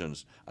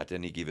 emotions at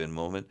any given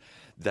moment,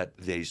 that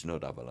there is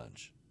not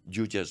avalanche.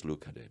 You just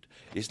look at it.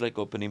 It's like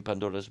opening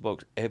Pandora's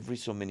box. Every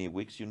so many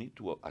weeks, you need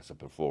to, as a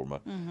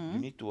performer, you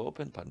need to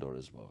open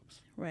Pandora's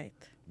box. Right.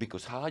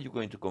 Because how are you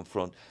going to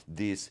confront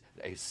this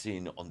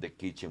scene on the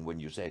kitchen when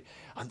you say,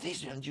 and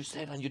this, and you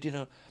said, and you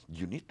didn't?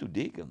 You need to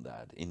dig on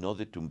that in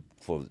order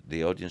for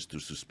the audience to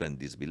suspend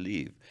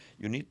disbelief.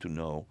 You need to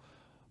know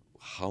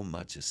how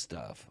much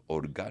stuff,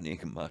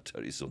 organic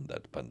matter, is on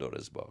that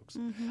Pandora's box.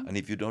 And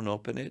if you don't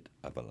open it,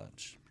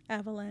 avalanche.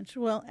 Avalanche.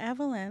 Well,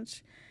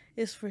 avalanche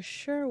is for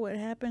sure what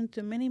happened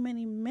to many,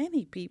 many,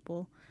 many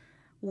people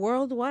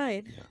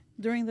worldwide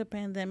during the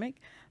pandemic,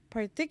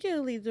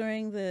 particularly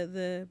during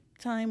the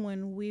time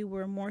when we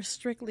were more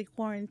strictly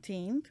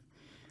quarantined.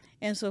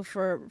 And so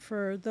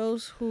for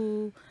those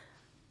who,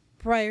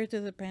 prior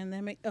to the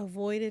pandemic,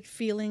 avoided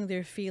feeling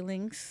their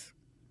feelings,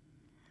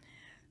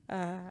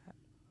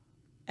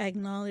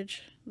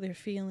 acknowledge their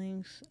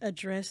feelings,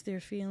 address their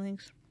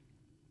feelings,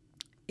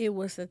 it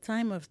was a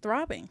time of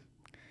throbbing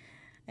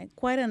and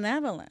quite an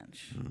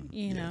avalanche,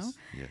 you know.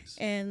 Yes.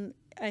 And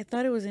I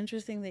thought it was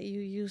interesting that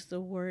you used the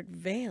word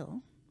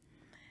veil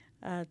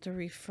to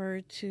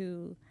refer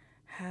to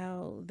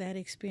how that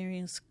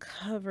experience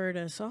covered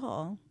us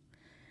all.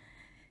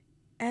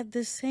 At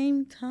the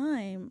same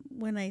time,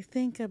 when I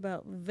think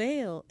about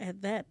veil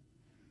at that,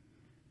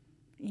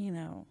 you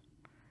know,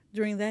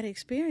 during that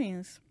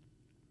experience,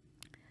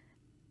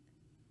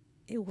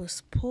 it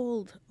was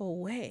pulled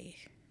away.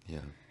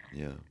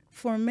 Yeah.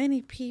 For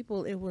many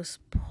people, it was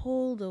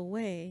pulled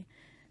away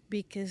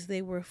because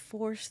they were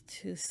forced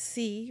to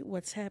see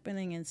what's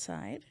happening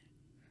inside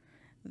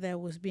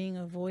that was being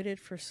avoided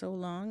for so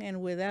long,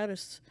 and without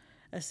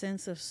a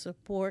sense of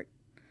support,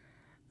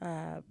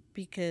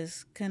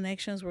 because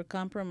connections were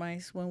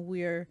compromised when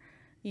we're,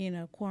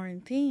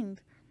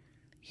 quarantined.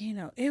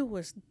 It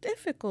was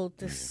difficult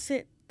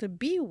to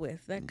be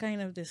with that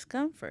kind of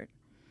discomfort.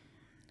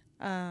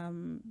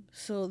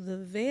 So the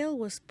veil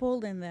was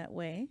pulled in that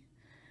way.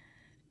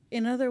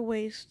 In other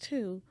ways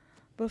too,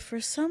 but for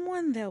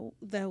someone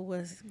that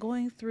was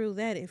going through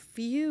that, if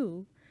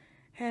you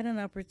had an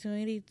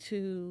opportunity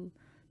to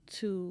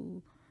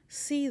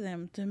see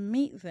them, to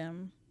meet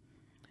them,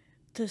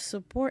 to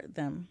support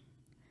them,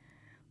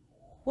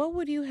 what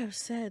would you have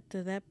said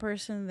to that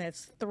person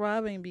that's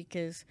throbbing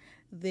because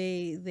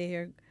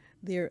they're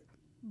they're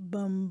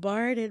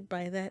bombarded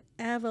by that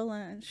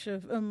avalanche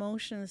of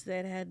emotions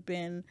that had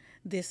been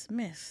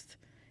dismissed,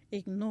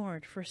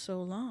 ignored for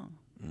so long.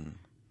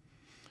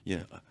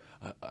 Yeah,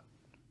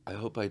 I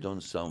hope I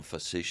don't sound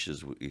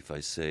facetious if I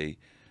say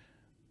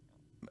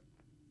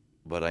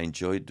what I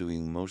enjoy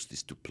doing most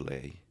is to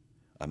play.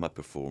 I'm a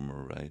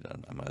performer, right?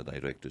 I'm a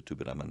director too,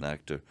 but I'm an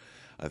actor.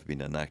 I've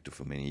been an actor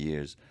for many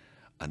years.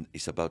 And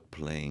it's about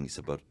playing, it's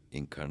about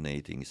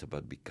incarnating, it's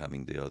about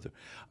becoming the other.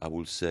 I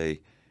will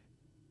say,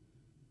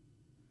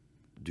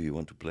 do you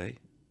want to play?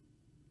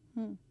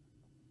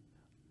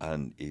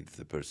 And if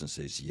the person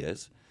says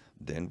yes,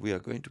 then we are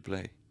going to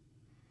play.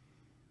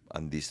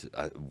 And this,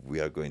 we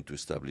are going to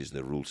establish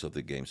the rules of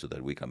the game so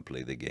that we can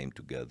play the game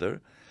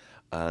together,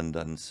 and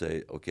then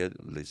say, okay,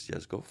 let's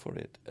just go for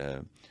it.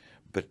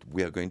 But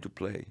we are going to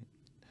play,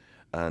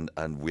 and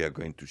we are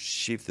going to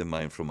shift the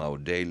mind from our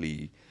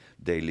daily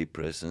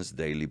presence,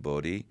 daily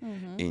body,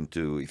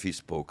 into, if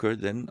it's poker,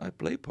 then I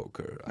play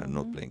poker. I'm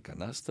not playing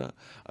canasta.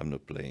 I'm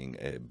not playing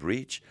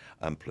bridge.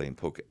 I'm playing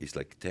poker. It's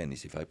like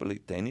tennis. If I play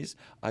tennis,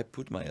 I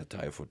put my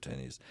attire for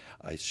tennis.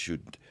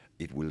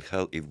 It will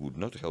help. It would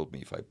not help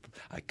me if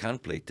I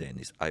can't play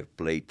tennis. I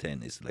play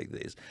tennis like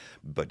this,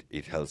 but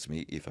it helps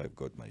me if I've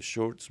got my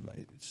shorts,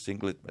 my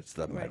singlet, my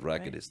stuff, my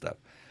racket and stuff.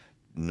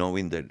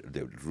 Knowing that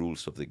the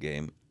rules of the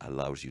game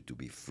allows you to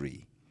be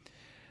free.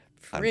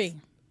 Free.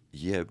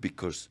 Yeah,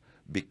 because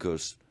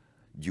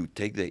you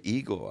take the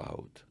ego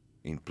out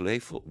in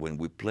playful. When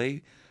we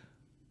play,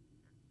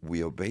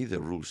 we obey the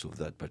rules of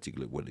that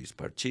particular, whether it's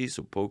parchís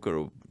or poker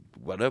or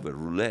whatever,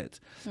 roulette.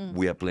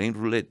 We are playing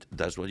roulette.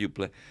 That's what you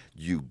play.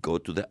 You go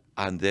to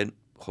and then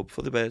hope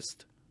for the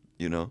best,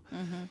 you know.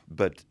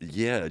 But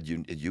yeah,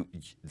 you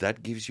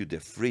that gives you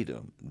the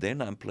freedom.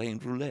 Then I'm playing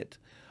roulette.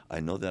 I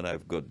know that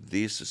I've got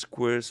these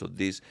squares or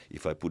this.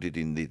 If I put it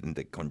in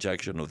the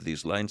conjunction of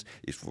these lines,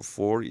 it's for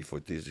 4. If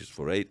this is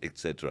for 8,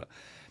 etc.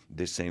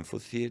 The same for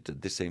theater.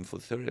 The same for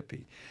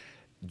therapy.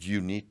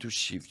 You need to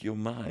shift your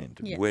mind.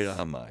 Yes. Where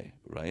am I?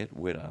 Right?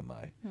 Where am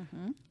I?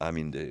 I'm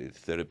in the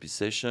therapy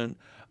session.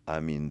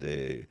 I'm in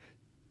the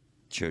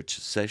church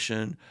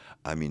session.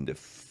 I'm in the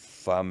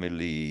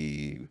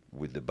family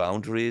with the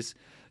boundaries.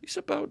 It's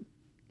about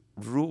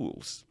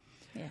rules.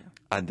 Yeah.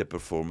 And the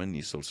performance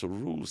is also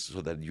rules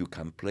so that you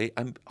can play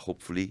and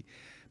hopefully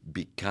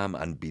become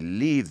and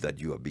believe that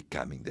you are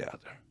becoming the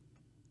other.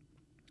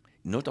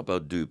 Not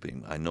about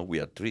duping. I know we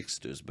are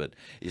tricksters, but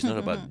it's not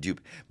about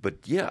dupe. But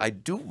yeah, I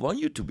do want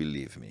you to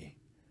believe me.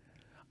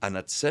 And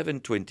at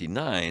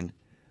 7:29,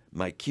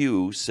 my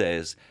cue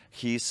says,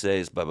 he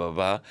says, blah, blah,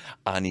 blah,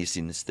 and he's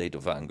in a state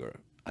of anger.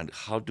 And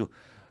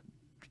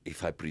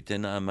if I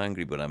pretend I'm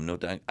angry, but I'm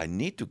not angry, I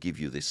need to give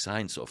you the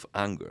signs of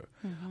anger.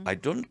 I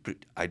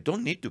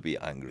don't need to be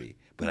angry,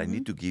 but I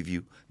need to give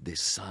you the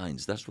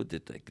signs. That's what the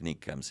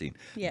technique comes in.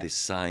 Yeah. The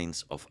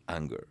signs of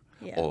anger,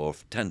 or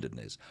of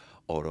tenderness,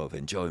 or of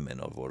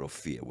enjoyment, or of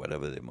fear,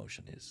 whatever the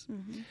emotion is.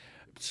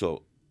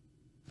 So,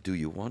 do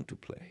you want to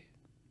play?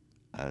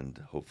 And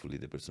hopefully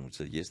the person would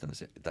say yes, and I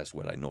say, that's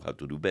what I know how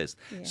to do best.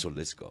 Yeah. So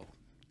let's go.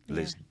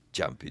 Let's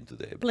jump into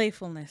the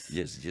Playfulness.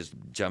 Yes, just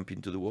jump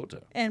into the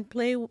water. And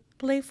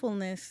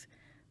playfulness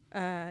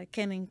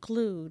can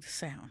include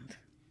sound.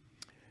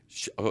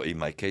 Oh, in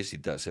my case,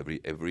 it does.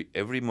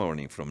 Every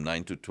morning from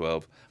 9 to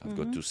 12, I've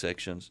got 2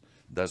 sections.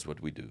 That's what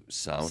we do.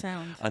 Sound.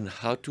 And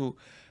how to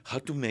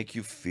make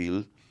you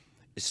feel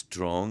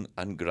strong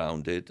and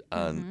grounded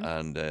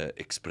and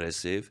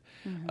expressive,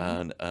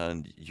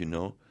 and you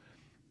know,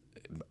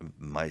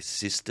 my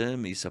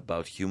system is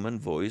about human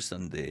voice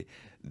and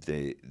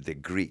the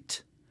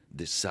grit,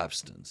 the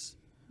substance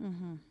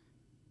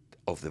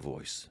of the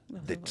voice,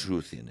 the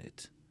truth in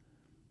it.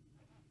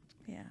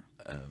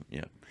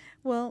 Yeah.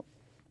 Well,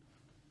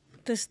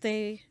 to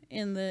stay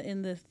in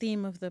the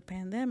theme of the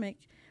pandemic,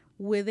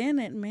 within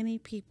it, many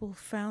people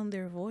found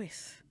their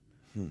voice,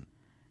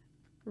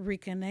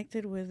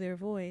 reconnected with their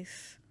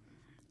voice,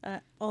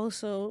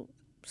 also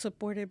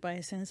supported by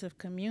a sense of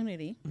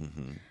community,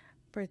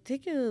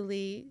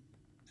 particularly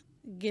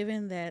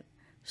given that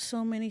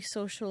so many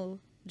social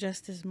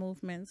justice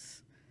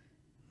movements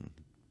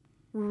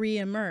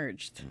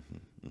reemerged.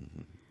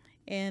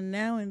 And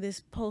now in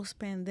this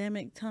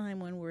post-pandemic time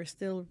when we're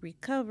still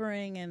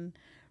recovering and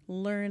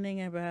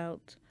learning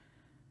about,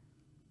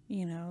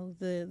 you know,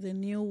 the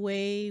new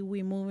way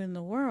we move in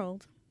the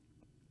world,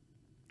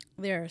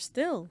 there are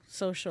still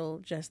social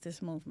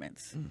justice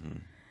movements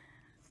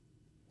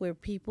where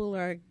people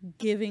are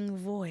giving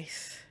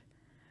voice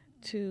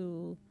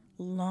to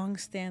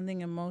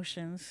long-standing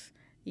emotions,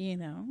 you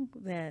know,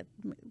 that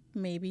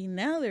maybe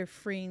now they're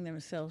freeing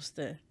themselves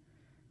to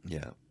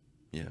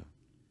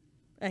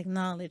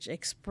acknowledge,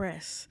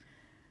 express,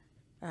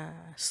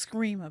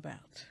 scream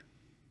about.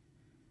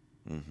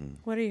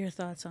 What are your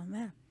thoughts on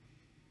that?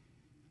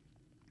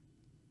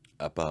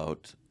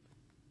 About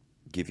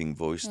giving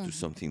voice to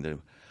something that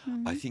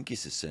I think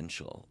is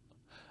essential.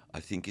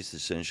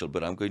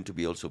 But I'm going to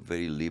be also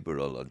very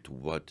liberal on to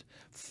what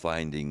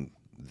finding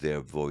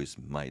their voice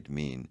might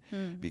mean,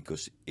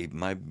 because it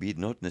might be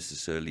not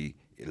necessarily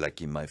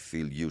like in my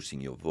field,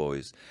 using your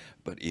voice,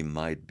 but it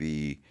might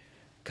be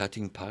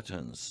cutting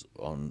patterns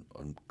on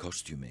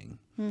costuming.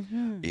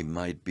 It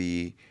might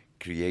be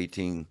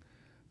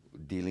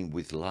dealing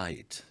with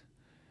light,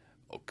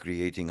 or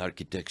creating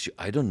architecture.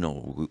 I don't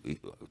know.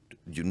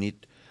 You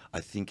need, I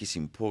think it's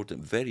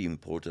important, very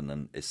important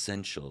and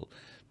essential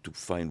to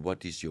find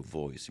what is your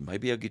voice. It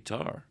might be a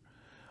guitar.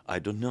 I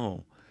don't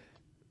know.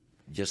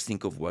 Just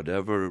think of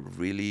whatever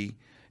really.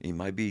 It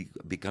might be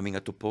becoming a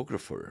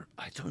topographer.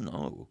 I don't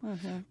know.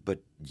 But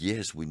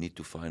yes, we need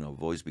to find our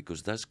voice,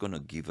 because that's going to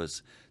give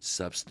us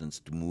substance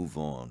to move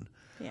on,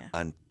 Yeah.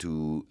 and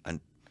to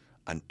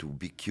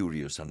be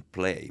curious and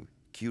play.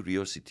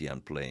 Curiosity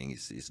and playing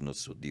is not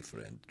so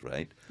different,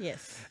 right?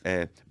 Yes.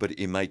 But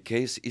in my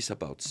case, it's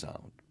about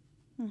sound.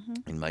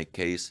 In my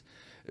case,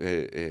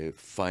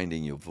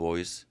 finding your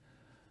voice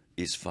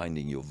is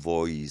finding your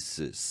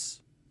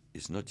voices.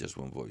 It's not just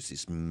one voice,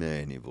 it's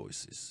many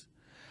voices.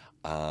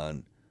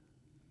 And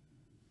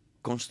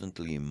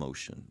constantly in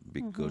motion,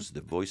 because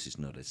the voice is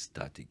not a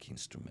static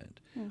instrument.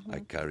 I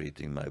carry it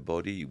in my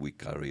body, we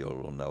carry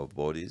all on our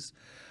bodies,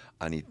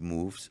 and it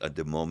moves. At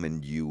the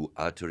moment you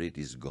utter it,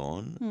 is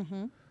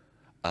gone.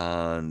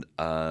 And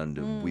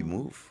we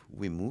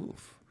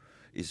move.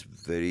 It's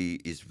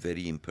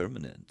very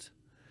impermanent.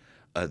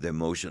 The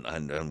emotion,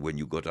 and when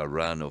you got a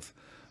run of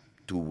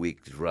 2 week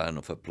run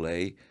of a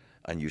play,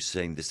 and you're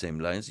saying the same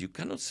lines, you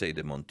cannot say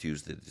them on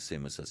Tuesday the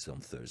same as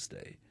on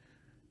Thursday.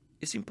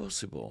 It's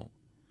impossible.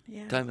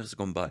 Yeah. Time has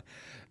gone by.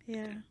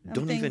 Yeah.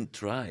 Don't even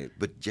try,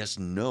 but just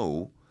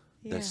know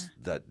Yeah.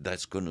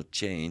 that's going to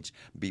change.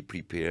 Be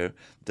prepared.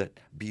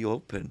 Be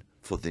open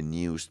for the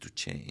news to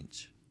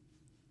change.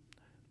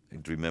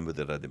 And remember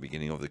that at the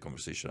beginning of the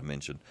conversation I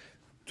mentioned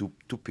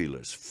two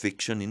pillars: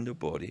 fiction in the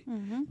body.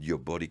 Your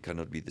body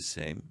cannot be the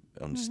same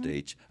on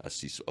stage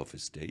as is off a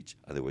stage.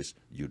 Otherwise,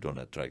 you don't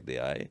attract the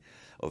eye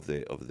of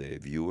the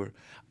viewer.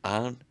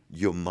 And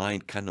your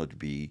mind cannot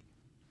be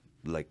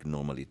like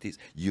normal it is.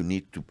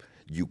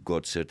 You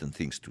got certain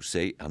things to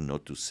say and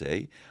not to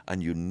say,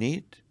 and you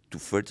need to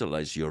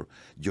fertilize your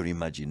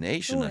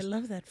imagination. Oh, I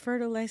love that.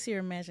 Fertilize your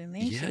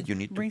imagination. Yeah, you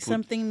need bring to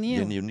something new.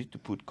 Then you need to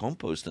put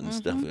compost and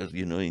stuff,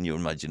 in your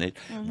imagination.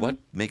 What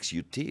makes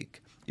you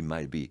tick? It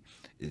might be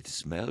the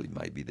smell, it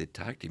might be the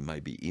tact, it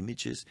might be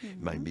images,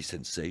 it might be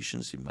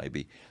sensations, it might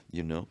be,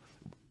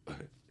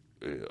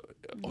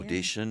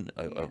 audition,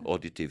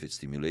 auditive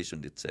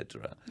stimulation,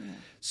 etc.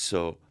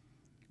 So,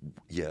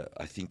 yeah,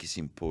 I think it's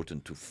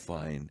important to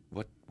find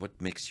what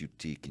makes you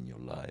tick in your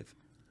life.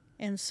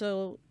 And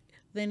so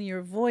then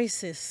your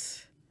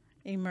voices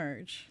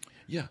emerge.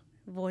 Yeah.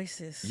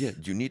 Voices. Yeah,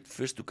 you need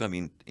first to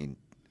come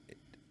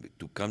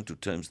to come to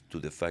terms to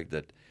the fact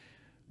that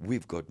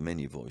we've got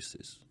many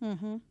voices.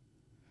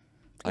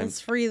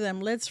 Let's free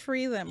them. Let's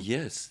free them.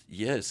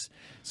 Yes.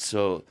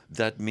 So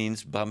that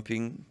means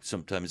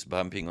sometimes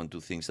bumping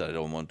onto things that I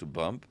don't want to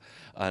bump,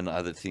 and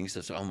other things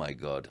that, oh my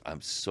God,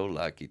 I'm so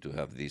lucky to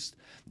have this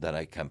that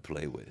I can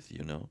play with,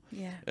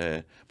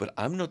 Yeah. But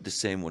I'm not the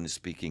same when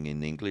speaking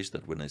in English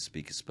that when I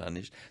speak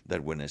Spanish,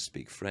 that when I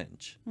speak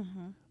French.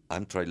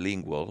 I'm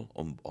trilingual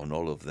on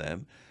all of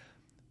them,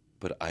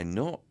 but I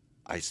know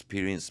I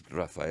experience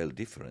Rafael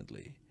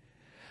differently.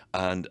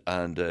 And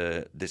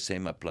the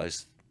same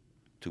applies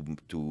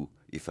to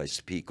if I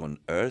speak on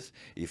earth,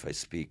 if I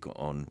speak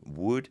on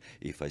wood,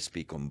 if I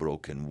speak on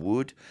broken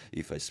wood,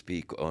 if I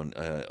speak on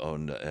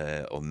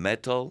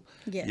metal,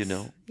 Yes.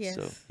 Yes.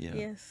 So, yeah.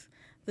 Yes.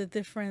 The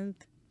different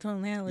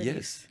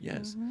tonalities.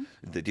 Yes.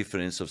 The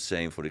difference of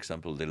saying, for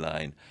example, the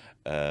line,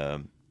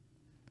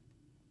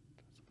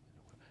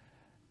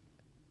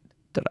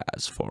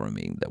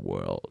 transforming the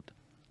world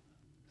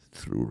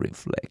through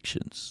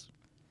reflections.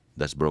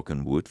 That's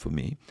broken wood for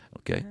me,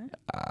 okay?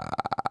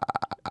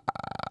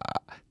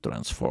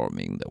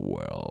 Transforming the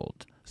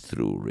world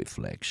through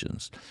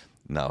reflections.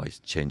 Now it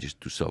changes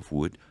to soft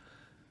wood.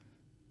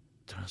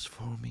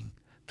 Transforming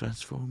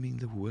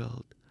the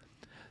world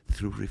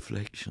through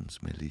reflections,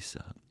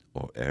 Melissa.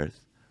 Or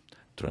earth,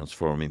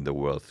 transforming the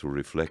world through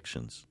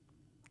reflections.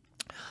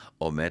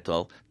 Or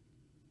metal,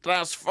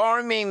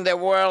 transforming the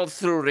world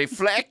through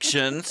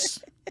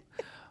reflections.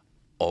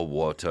 Or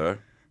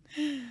water,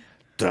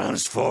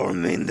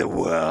 transforming the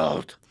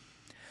world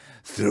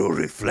through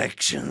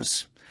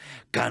reflections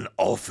can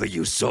offer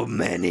you so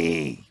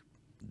many ...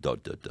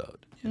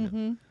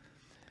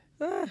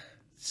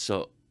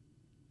 So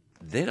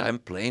there I'm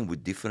playing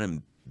with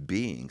different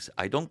beings.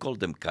 I don't call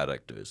them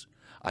characters.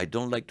 I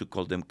don't like to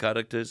call them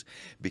characters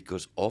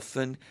because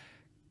often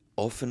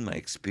my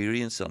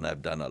experience, and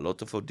I've done a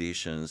lot of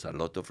auditions, a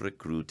lot of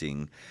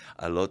recruiting,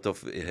 a lot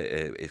of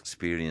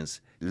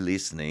experience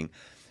listening,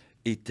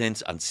 it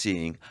tends, and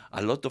seeing,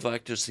 a lot of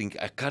actors think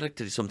a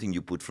character is something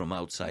you put from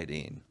outside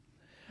in.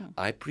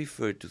 I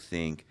prefer to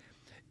think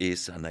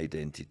it's an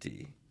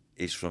identity.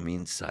 It's from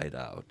inside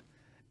out.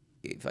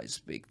 If I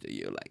speak to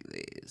you like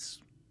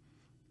this,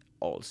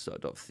 all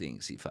sort of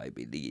things, if I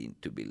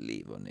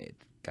believe on it,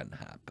 can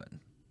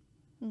happen.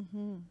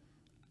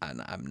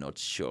 And I'm not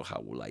sure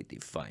how will I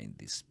define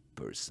this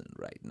person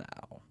right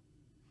now.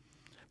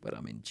 but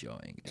I'm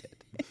enjoying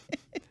it.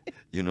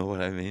 You know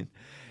what I mean?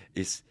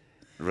 It's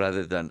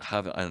rather than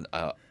have an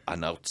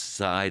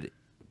outside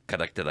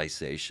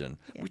characterization,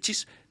 Yeah. which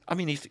is, I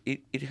mean,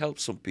 it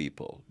helps some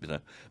people, you know,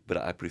 but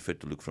I prefer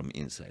to look from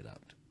inside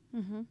out.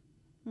 Mm-hmm.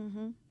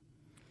 Mm-hmm.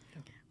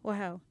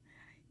 Wow.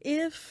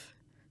 If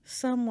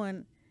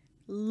someone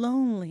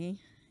lonely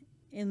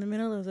in the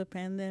middle of the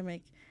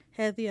pandemic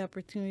had the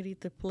opportunity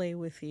to play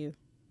with you,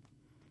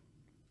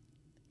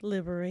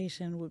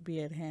 liberation would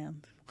be at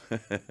hand.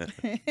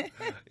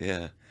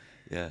 Yeah,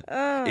 yeah. It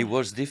Ah,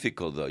 was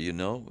difficult though, you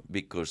know,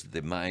 because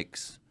the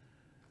mics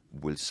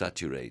will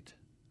saturate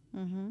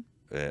mm-hmm.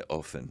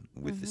 often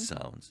with the Mm-hmm.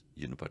 sounds,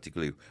 you know,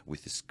 particularly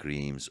with the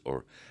screams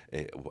or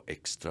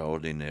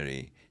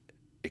extraordinary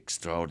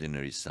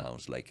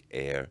sounds like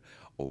air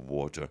or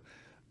water.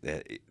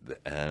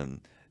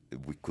 And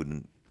we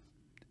couldn't.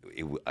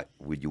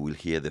 You will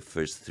hear the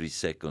first 3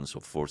 seconds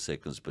or 4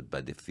 seconds, but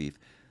by the fifth,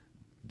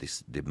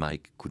 the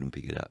mic couldn't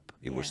pick it up.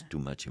 It was Yeah. too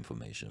much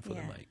information for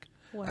the Yeah. mic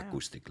Wow.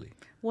 acoustically.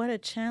 What a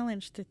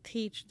challenge to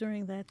teach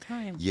during that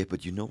time. Yeah,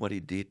 but you know what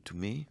it did to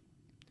me?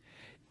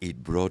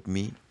 It brought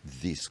me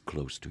this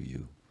close to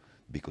you,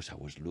 because I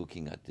was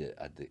looking at the.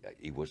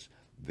 It was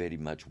very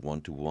much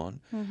one to one.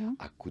 Mm-hmm.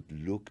 I could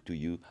look to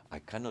you. I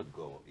cannot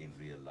go in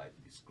real life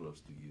this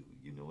close to you.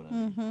 You know what I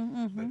mean? Mm-hmm.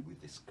 Mm-hmm. But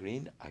with the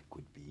screen, I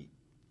could be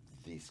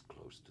this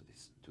close to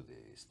the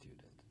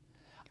student,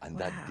 and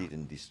that Wow.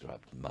 didn't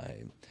disrupt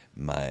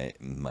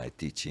my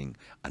teaching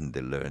and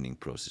the learning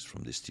process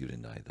from the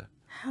student either.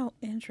 How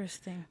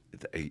interesting.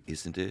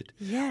 Isn't it?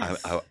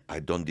 Yes. I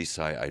don't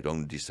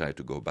decide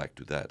to go back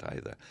to that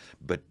either.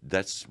 But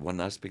that's one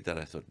aspect that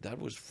I thought that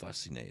was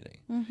fascinating,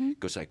 Mm-hmm.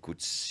 because I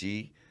could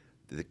see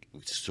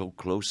so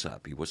close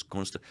up. It was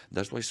constant.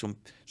 That's why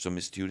some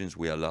students,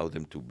 we allow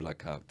them to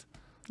black out,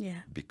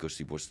 Yeah. because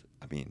it was.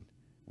 I mean,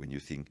 when you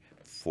think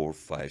 4,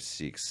 5,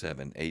 6,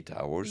 7, 8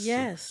 hours,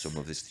 Yes. some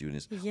of the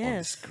students on the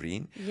Yes.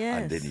 screen,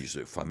 Yes. and then it's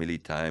a family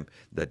time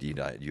that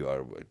you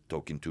are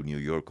talking to New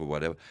York or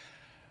whatever.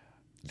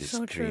 The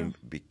So screen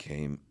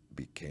true.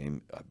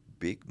 became a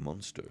big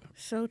monster.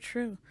 So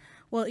true.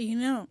 Well, you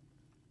know,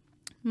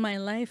 my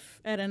life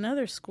at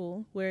another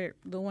school, where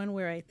the one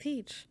where I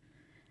teach,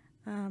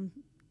 um,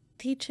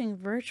 teaching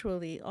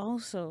virtually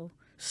also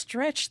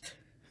stretched.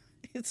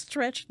 It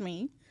stretched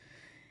me,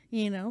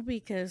 you know,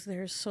 because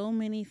there's so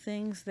many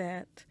things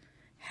that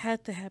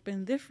had to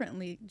happen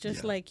differently,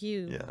 just Yeah, like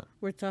you yeah.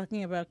 were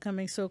talking about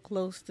coming so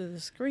close to the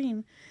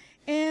screen,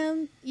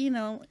 and, you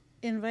know,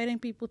 inviting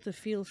people to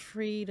feel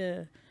free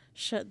to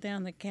shut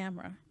down the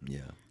camera.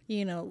 Yeah,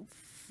 You know,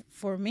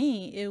 for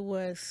me, it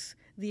was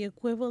the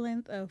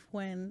equivalent of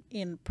when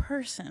in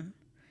person,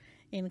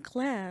 in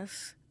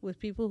class, with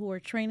people who are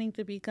training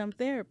to become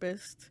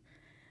therapists,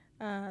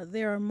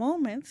 there are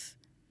moments.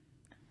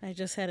 I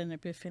just had an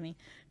epiphany.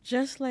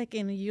 Just like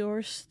in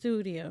your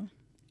studio,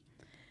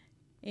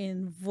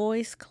 in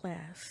voice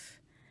class,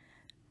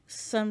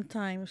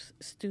 sometimes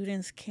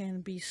students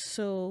can be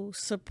so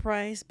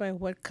surprised by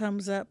what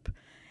comes up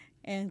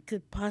and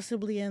could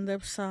possibly end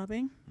up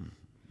sobbing.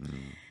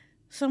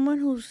 Someone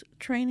who's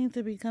training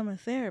to become a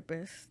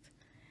therapist,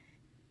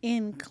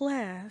 in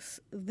class,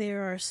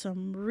 there are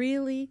some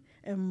really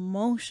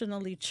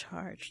emotionally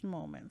charged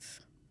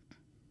moments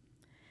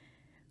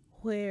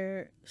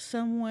where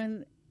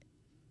someone,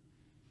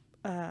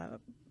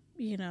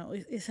 you know,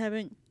 is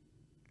having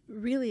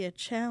really a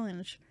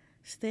challenge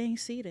staying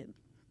seated.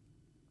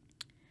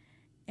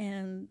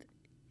 And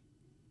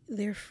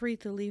they're free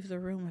to leave the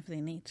room if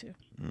they need to.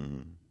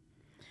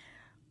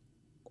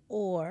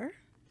 Or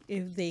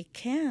if they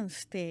can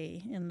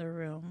stay in the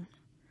room,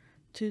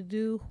 to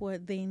do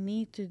what they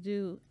need to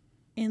do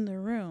in the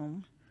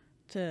room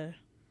to,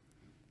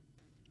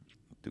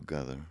 to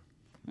gather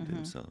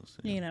themselves.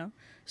 Yeah. you know.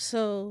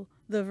 So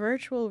the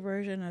virtual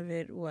version of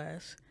it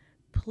was,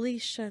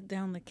 please shut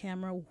down the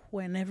camera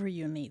whenever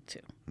you need to.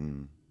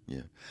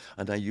 Yeah,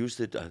 and I used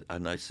it,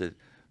 and I said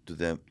to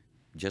them,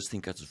 just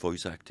think as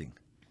voice acting.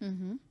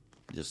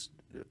 Just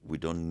we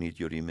don't need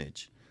your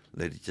image.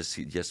 Let it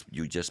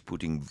just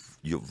putting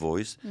your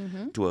voice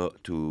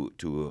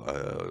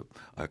to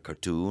a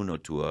cartoon or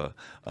to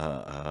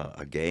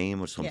a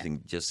game or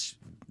something. Just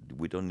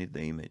we don't need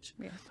the image.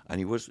 Yeah.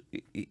 And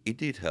it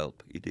did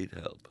help. It did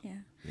help. Yeah.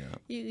 Yeah.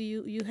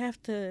 You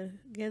have to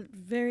get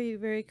very,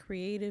 very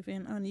creative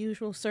in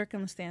unusual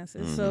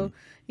circumstances. So,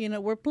 you know,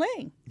 we're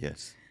playing.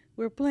 Yes.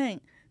 We're playing.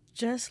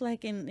 Just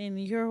like in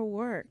your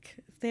work,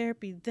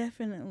 therapy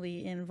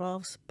definitely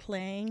involves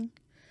playing,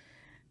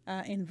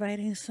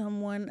 inviting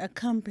someone,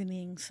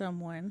 accompanying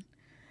someone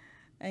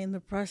in the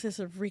process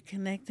of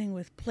reconnecting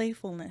with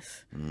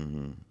playfulness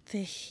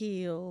to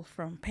heal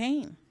from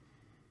pain.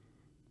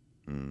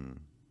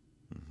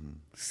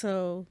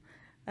 So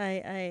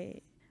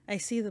I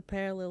see the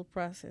parallel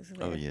process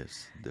there. Oh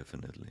yes,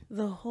 definitely.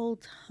 The whole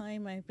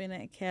time I've been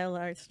at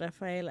CalArts,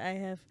 Rafael, I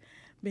have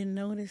been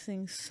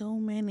noticing so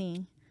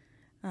many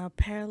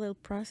parallel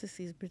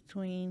processes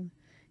between,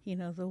 you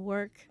know, the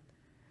work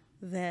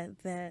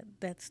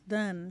that's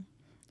done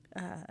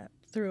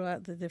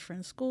throughout the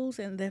different schools,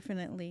 and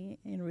definitely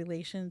in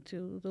relation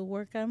to the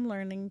work I'm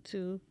learning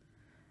to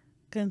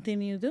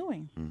continue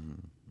doing.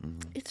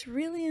 It's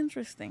really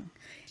interesting.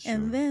 Sure.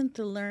 And then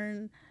to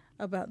learn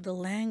about the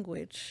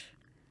language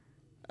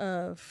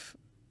of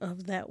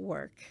that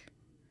work,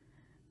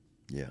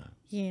 Yeah.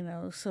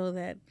 so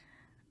that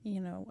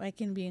I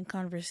can be in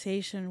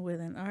conversation with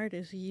an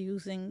artist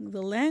using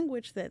the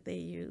language that they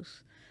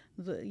use.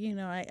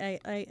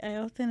 I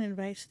often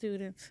invite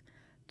students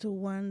to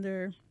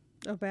wonder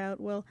about,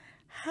 well,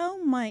 how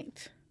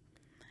might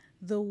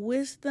the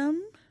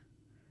wisdom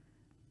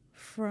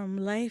from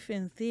life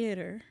in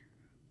theater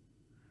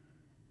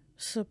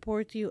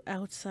support you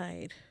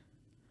outside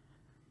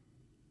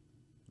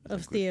That's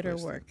of a good theater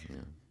question. work?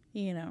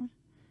 Yeah.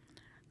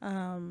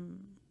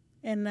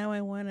 And now I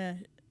want to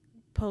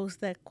pose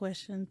that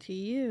question to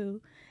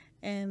you,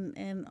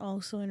 and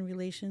also in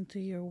relation to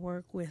your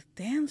work with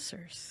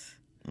dancers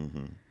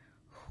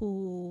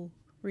who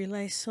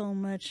rely so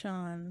much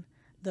on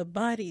the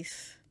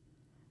body's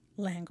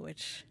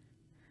language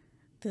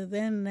to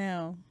then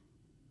now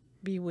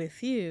be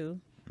with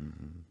you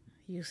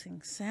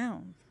using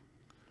sound.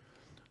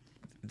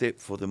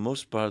 For the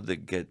most part,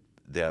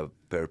 they are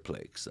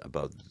perplexed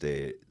about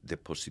the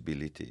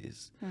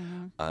possibilities,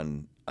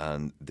 and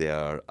they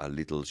are a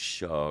little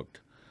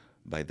shocked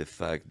by the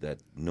fact that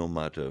no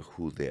matter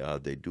who they are,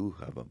 they do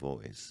have a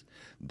voice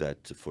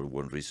that, for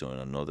one reason or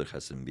another,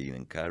 hasn't been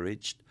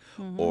encouraged,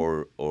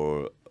 or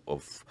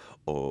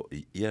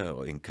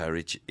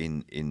encouraged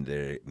in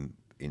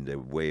their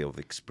way of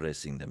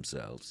expressing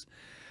themselves,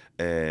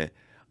 and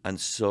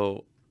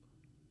so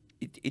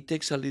it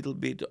takes a little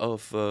bit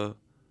of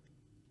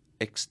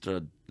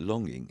extra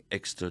longing,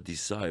 extra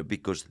desire,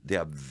 because they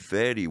are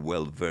very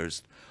well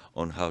versed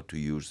on how to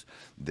use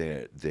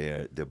their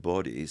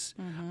bodies,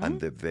 and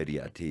they're very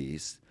at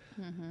ease.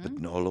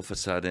 But all of a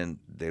sudden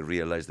they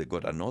realize they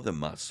got another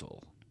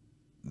muscle,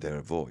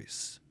 their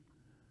voice,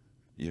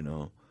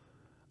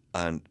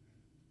 and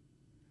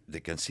they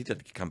can see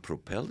that it can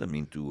propel them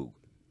into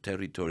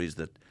territories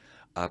that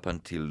up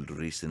until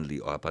recently,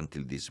 or up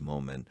until this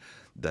moment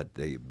that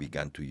they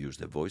began to use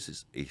their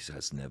voices, it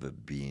has never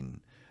been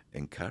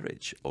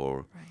encouraged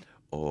or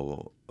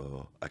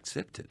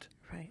accepted.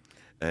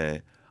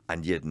 Right.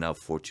 And yet now,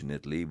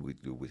 fortunately,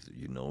 with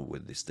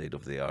the state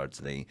of the arts,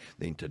 the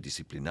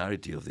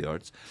interdisciplinarity of the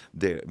arts,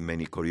 there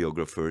many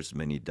choreographers,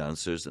 many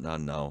dancers are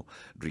now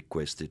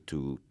requested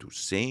to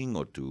sing,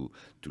 or to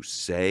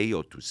say,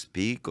 or to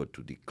speak, or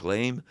to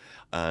declaim,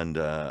 and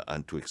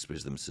to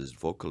express themselves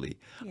vocally.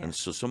 Yeah. And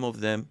so some of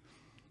them,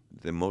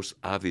 the most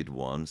avid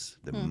ones,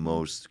 the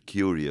most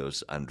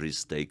curious and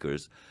risk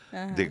takers,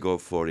 they go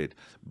for it.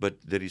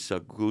 But there is a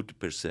good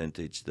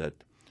percentage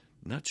that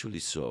naturally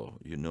so,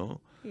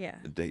 Yeah.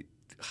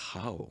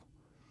 how?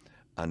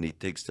 And it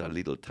takes a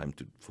little time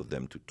for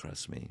them to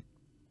trust me.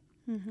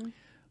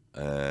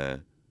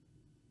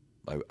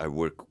 I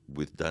work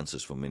with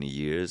dancers for many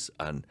years,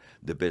 and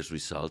the best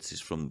results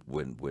is from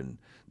when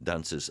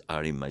dancers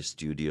are in my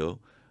studio,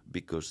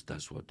 because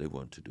that's what they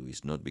want to do.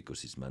 It's not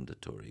because it's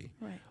mandatory,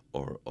 Right.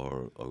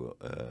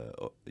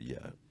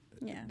 Yeah.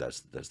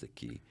 That's the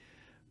key,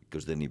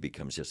 because then it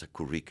becomes just a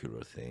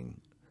curricular thing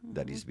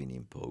that is being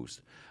imposed,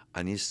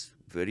 and it's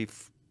very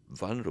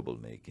vulnerable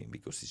making,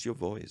 because it's your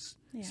voice,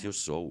 it's Yeah. your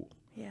soul,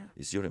 Yeah.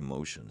 it's your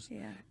emotions,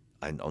 Yeah.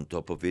 and on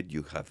top of it,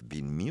 you have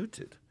been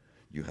muted,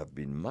 you have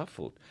been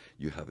muffled,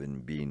 you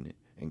haven't been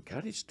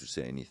encouraged to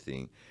say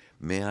anything.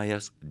 May I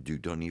ask? You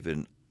don't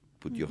even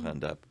put your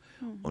hand up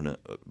on a,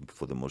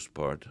 for the most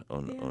part,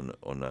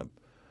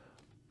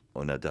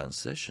 on a dance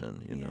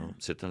session.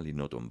 Certainly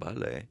not on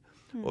ballet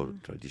or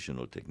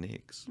traditional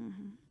techniques.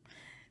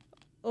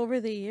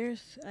 Over the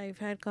years, I've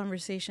had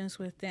conversations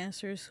with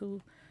dancers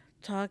who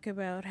talk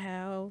about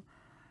how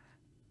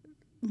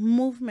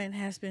movement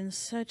has been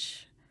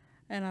such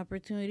an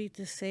opportunity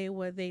to say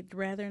what they'd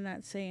rather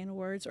not say in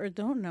words, or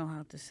don't know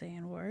how to say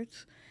in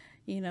words.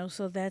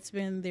 So that's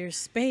been their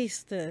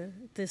space to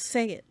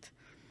say it.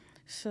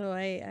 So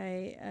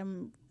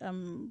I'm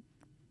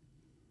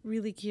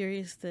really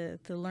curious to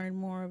learn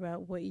more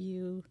about what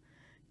you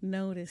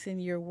notice in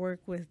your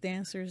work with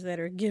dancers that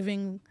are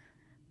giving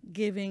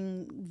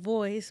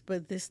voice,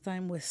 but this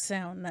time with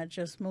sound, not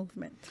just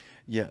movement.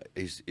 Yeah,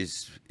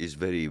 it's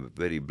very,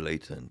 very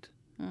blatant.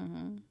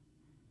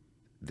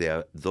 There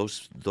are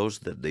those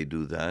that they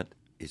do that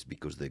is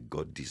because they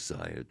got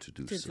desire to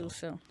do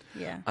so.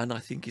 Yeah. And I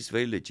think it's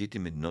very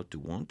legitimate not to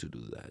want to do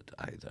that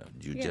either.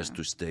 Just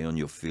to stay on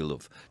your field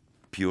of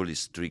purely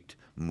strict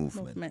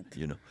movement.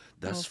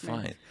 That's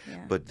fine.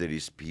 Yeah. But there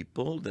is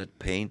people that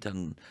paint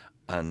and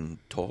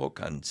talk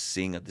and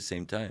sing at the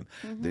same time.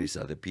 There is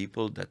other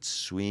people that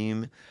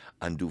swim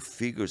and do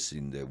figures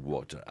in the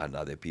water, and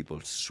other people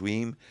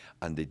swim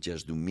and they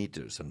just do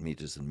meters and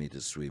meters and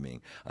meters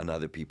swimming, and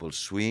other people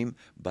swim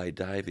by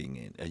diving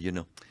in.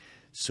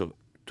 So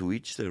to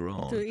each their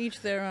own. To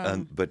each their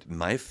own. But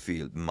my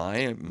field,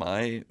 my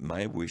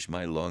wish,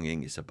 my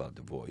longing is about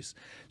the voice.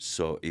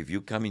 So if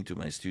you come into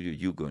my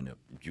studio,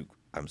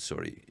 I'm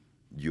sorry,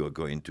 You are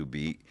going to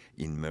be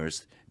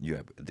immersed. You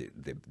have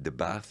the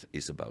bath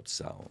is about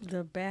sound.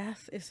 The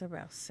bath is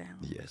about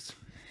sound. Yes.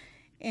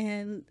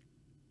 And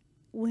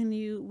when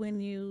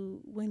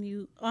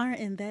you are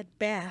in that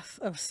bath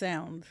of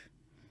sound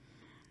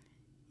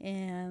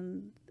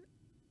and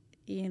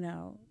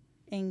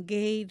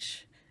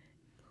engage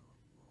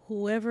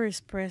whoever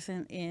is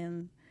present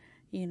in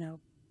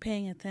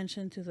paying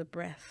attention to the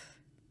breath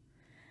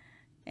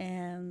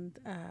and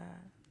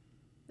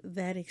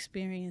that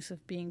experience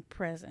of being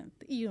present.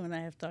 You and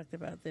I have talked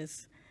about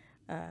this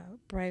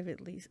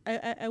privately.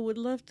 I would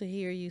love to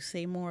hear you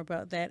say more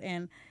about that,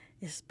 and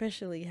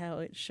especially how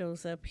it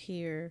shows up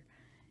here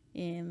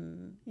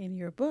in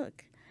your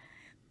book.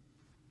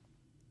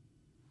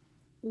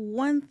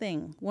 One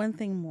thing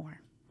more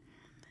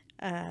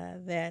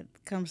that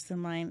comes to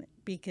mind,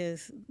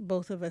 because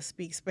both of us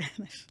speak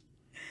Spanish.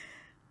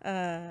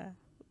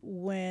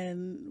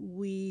 When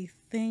we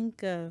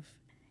think of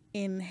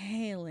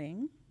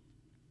inhaling,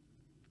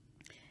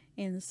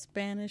 in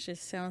Spanish it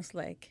sounds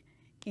like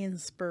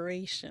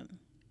inspiration,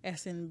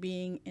 as in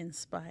being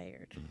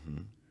inspired.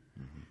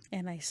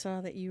 And I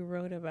saw that you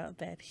wrote about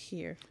that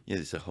here. Yeah,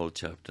 it's a whole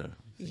chapter.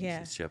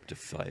 Yeah. It's chapter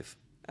 5.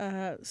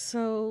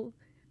 So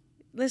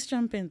let's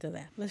jump into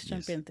that. Yes.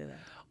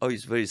 Oh,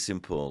 it's very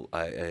simple.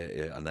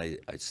 I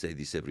say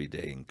this every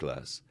day in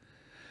class.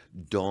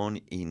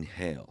 Don't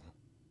inhale.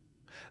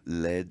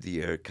 Let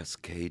the air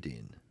cascade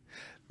in.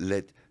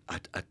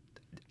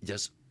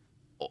 Just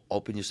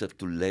open yourself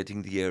to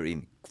letting the air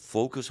in.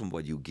 Focus on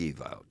what you give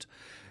out.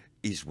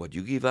 Is what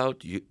you give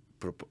out,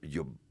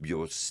 your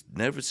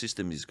nervous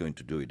system is going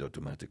to do it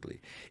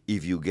automatically.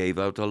 If you gave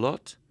out a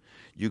lot,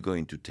 you're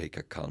going to take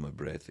a calmer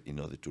breath in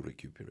order to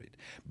recuperate.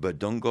 But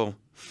don't go,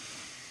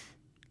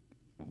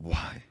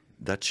 why?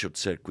 That short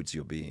circuits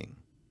your being.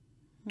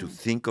 To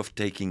think of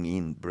taking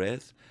in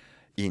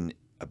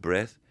a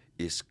breath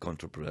is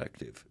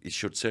counterproductive. It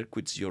short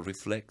circuits your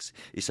reflex.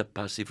 It's a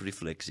passive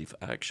reflexive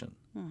action.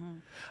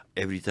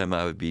 Every time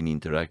I've been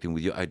interacting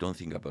with you, I don't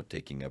think about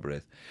taking a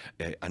breath.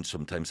 And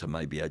sometimes I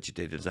might be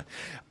agitated,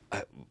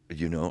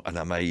 and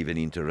I might even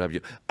interrupt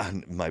you,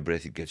 and my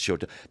breath gets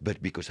shorter.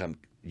 But because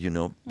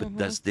but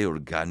that's the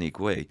organic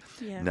way.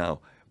 Yeah.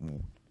 Now,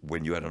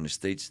 when you are on a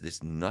stage,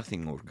 there's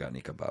nothing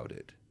organic about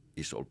it.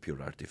 It's all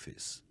pure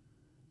artifice.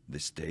 The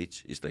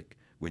stage is like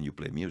when you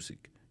play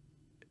music.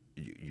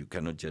 You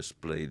cannot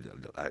just play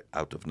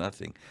out of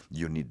nothing.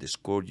 You need the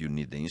score, you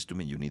need the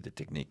instrument, you need the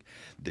technique.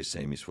 The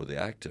same is for the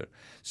actor.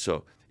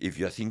 So if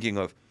you're thinking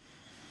of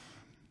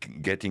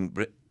getting,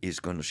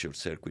 it's going to short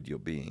circuit your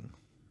being.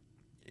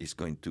 It's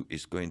going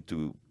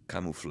to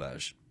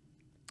camouflage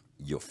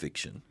your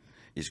fiction.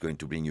 It's going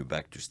to bring you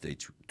back to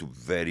stage, to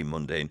very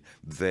mundane,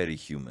 very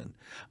human.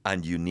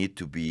 And you need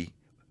to be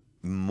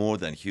more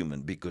than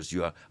human, because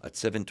you are at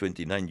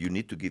 7:29. You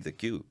need to give the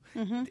cue.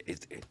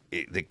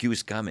 The cue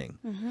is coming.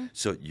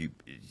 So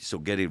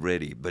get it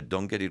ready, but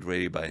don't get it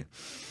ready by.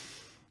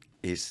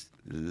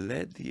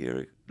 Let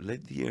the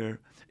air.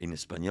 In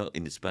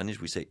Spanish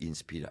we say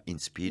inspira, y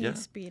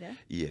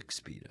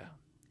expira.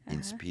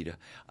 Inspira,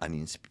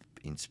 and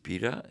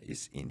inspira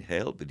is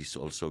inhale, but it's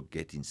also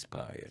get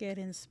inspired. Get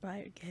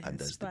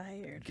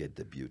inspired. Get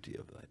the beauty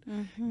of that.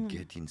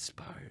 Get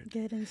inspired.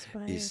 Get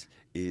inspired.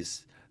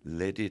 Is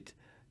let it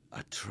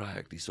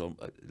attract. It's all,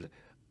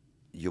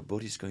 your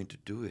body's going to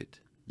do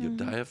it. Your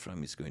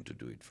diaphragm is going to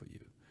do it for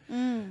you.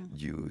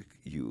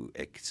 You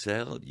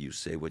exhale. You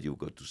say what you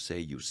got to say.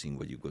 You sing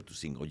what you got to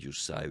sing, or you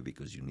sigh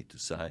because you need to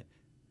sigh.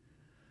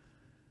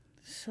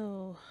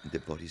 So the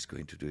body's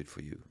going to do it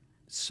for you.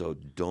 So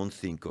don't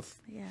think of.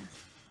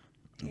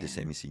 The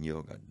same is in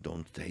yoga.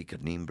 Don't take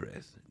an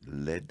in-breath.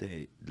 Let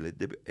the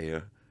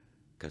air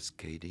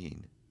cascade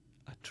in.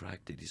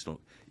 Attract it.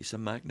 It's a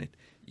magnet.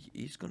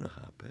 It's going to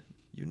happen.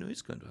 You know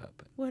it's going to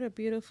happen. What a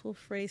beautiful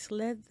phrase.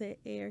 Let the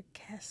air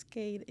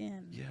cascade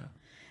in. Yeah.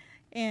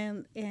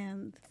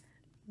 And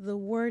the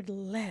word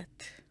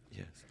let.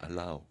 Yes.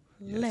 Allow.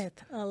 Yes.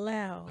 Let.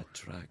 Allow.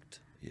 Attract.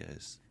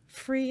 Yes.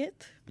 Free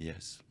it.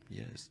 Yes.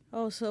 Yes.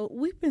 Oh, so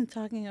we've been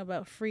talking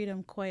about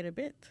freedom quite a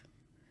bit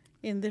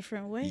in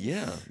different ways.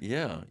 Yeah,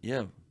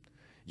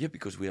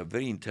 because we are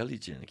very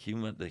intelligent.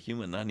 The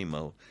human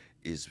animal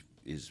is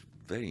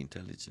very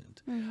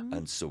intelligent.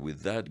 And so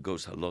with that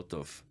goes a lot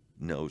of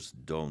no's,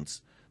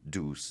 don'ts,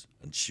 do's,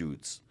 and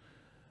shoots.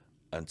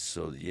 And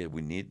so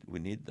we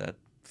need that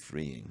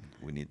freeing.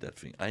 We need that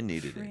freeing. I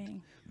needed it.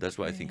 That's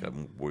why I think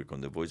I'm working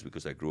on The Voice,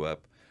 because I grew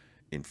up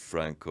in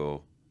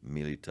Franco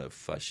military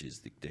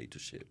fascist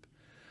dictatorship,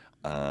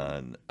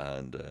 and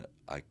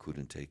I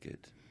couldn't take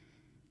it.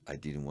 I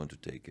didn't want to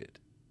take it.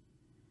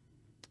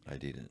 I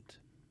didn't.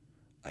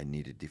 I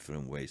needed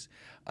different ways.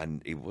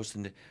 And it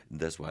wasn't,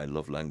 that's why I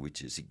love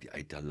languages.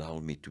 It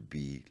allowed me to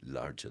be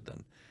larger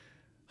than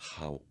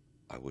how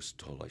I was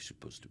told I was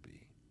supposed to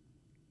be.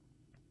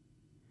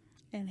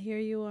 And here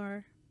you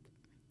are,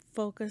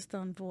 focused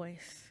on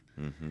voice.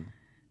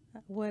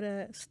 What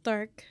a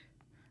stark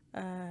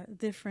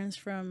difference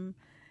from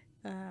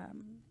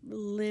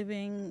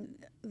living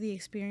the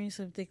experience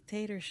of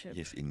dictatorship.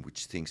 Yes, in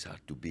which things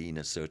have to be in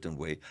a certain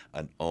way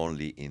and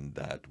only in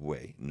that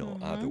way, no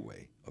other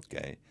way.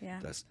 Okay,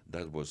 Yeah.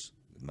 that was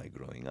my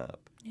growing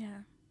up.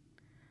 Yeah.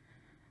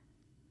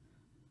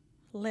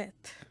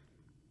 Let.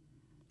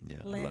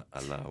 Yeah, Let.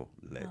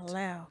 let.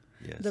 Allow.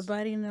 Yes. The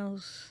body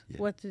knows Yeah.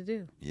 what to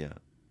do. Yeah,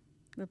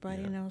 The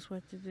body Yeah. knows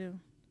what to do.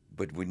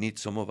 but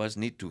some of us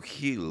need to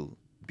heal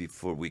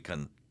before we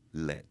can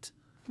let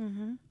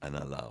and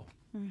allow,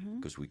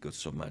 because we got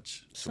so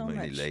So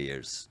many much.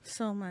 layers,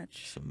 So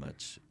much. so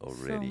much So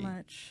already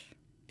much.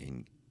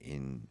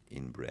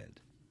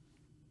 inbred.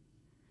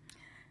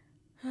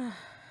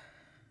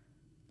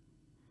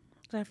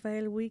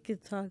 Rafael, we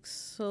could talk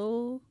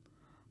so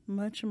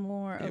much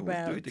more Yeah,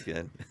 about we'll do it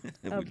again.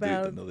 We'll do it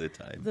about another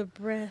time. the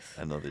breath,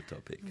 Another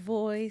topic.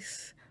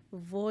 voice,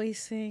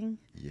 voicing,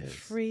 Yes.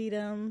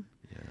 freedom.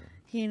 Yeah.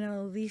 You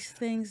know, these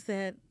things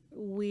that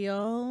we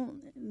all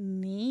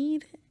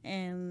need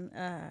and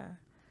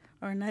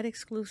are not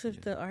exclusive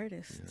to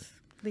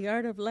artists. The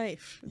art of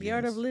life, the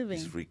art of Yes, living.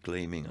 it's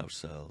reclaiming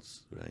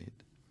ourselves,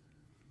 right?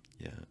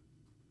 Yeah.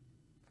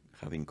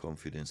 Having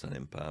confidence and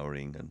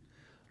empowering and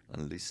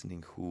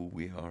listening who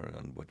we are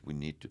and what we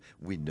need to.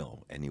 We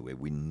know, anyway,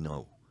 we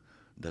know.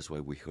 That's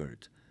why we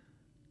hurt,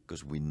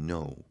 because we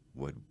know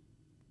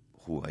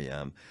who I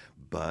am,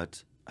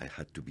 but I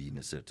had to be in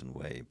a certain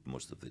way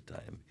most of the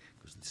time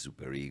because the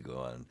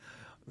superego and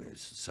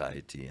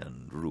society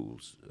and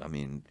rules. I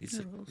mean, it's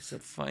a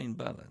fine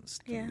balance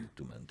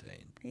to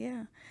maintain.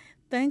 Yeah.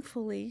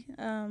 Thankfully,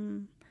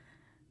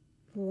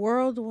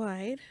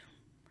 worldwide,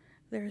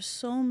 there's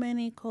so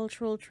many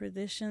cultural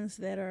traditions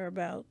that are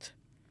about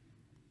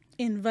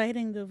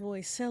inviting the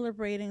voice,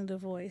 celebrating the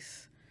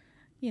voice.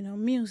 You know,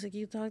 music.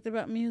 You talked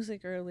about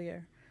music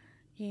earlier.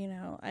 You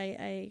know,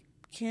 I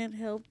can't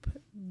help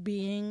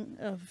being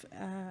of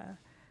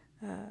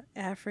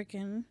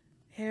African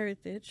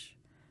heritage,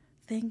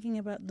 thinking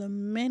about the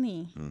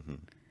many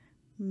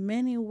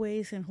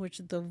ways in which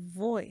the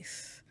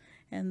voice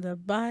and the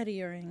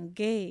body are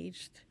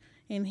engaged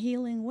in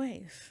healing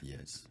ways.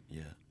 Yes,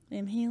 yeah.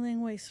 In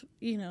healing ways,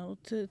 you know,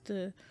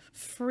 to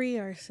free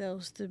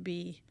ourselves to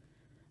be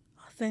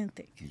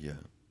authentic.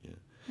 Yeah, yeah.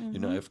 You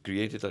know, I've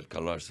created at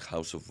Kalar's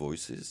House of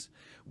Voices,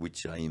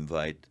 which I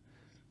invite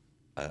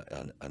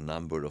a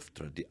number of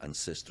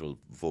ancestral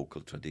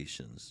vocal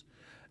traditions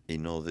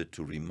in order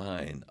to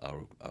remind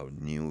our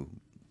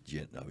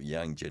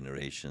young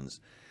generations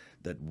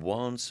that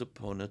once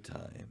upon a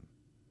time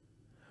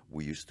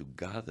we used to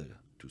gather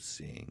to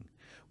sing,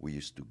 we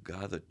used to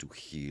gather to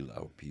heal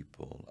our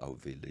people, our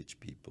village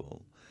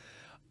people.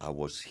 I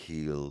was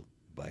healed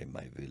by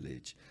my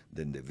village.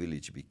 Then the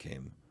village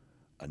became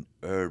an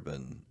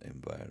urban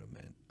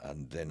environment,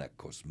 and then a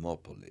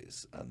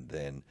cosmopolis, and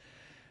then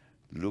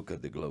look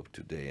at the globe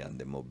today and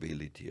the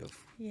mobility of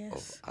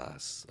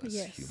us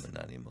as human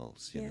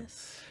animals, you know.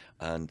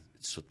 And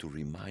so to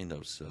remind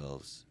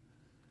ourselves,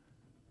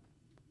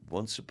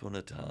 once upon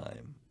a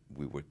time,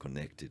 we were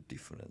connected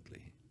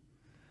differently.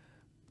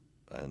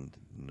 And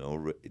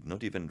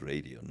not even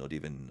radio, not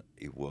even,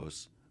 it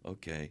was,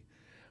 okay,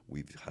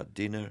 we've had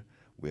dinner,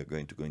 we are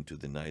going to go into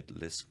the night,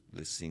 let's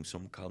sing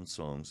some calm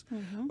songs.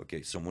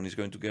 Okay, someone is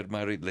going to get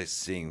married, let's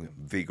sing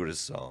vigorous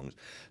songs.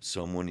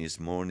 Someone is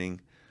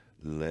mourning,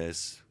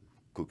 let's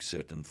cook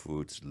certain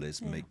foods,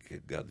 let's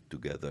make gather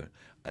together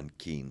and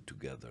keen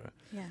together.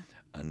 Yeah.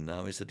 And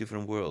now it's a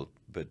different world,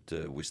 but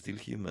we're still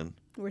human.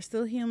 We're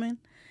still human.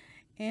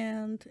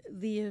 And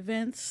the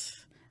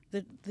events,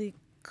 the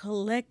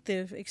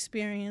collective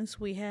experience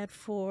we had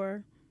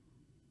for,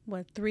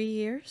 3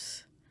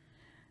 years,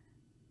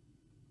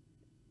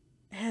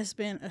 has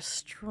been a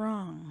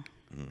strong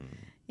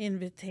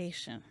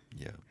invitation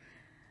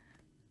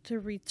to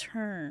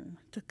return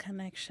to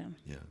connection.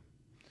 Yeah.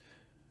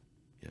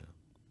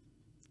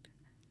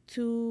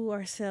 To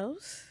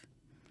ourselves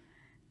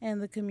and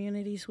the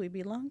communities we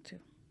belong to.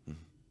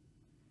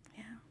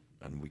 Yeah.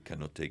 And we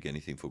cannot take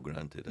anything for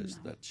granted, as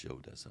that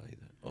showed us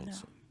either.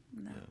 Also.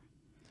 No.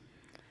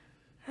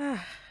 Yeah.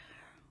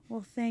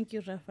 Well, thank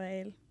you,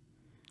 Rafael.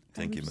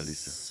 Thank you,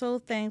 Melissa. So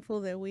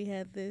thankful that we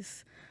had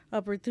this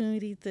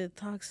opportunity to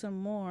talk some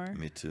more.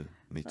 Me too.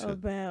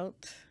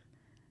 About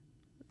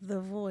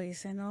the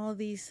voice and all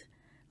these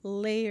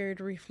layered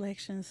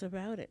reflections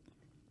about it.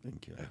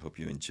 Thank you. I hope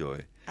you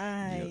enjoy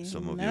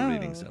some of know. your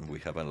readings, and we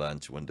have a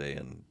lunch one day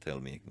and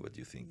tell me what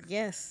you think.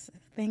 Yes.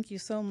 Thank you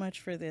so much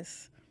for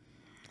this.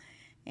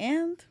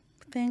 And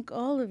thank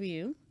all of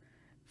you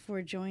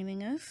for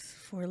joining us,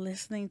 for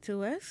listening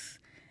to us.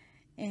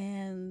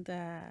 And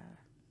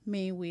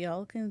may we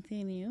all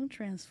continue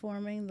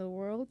transforming the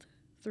world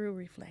through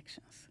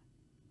reflections.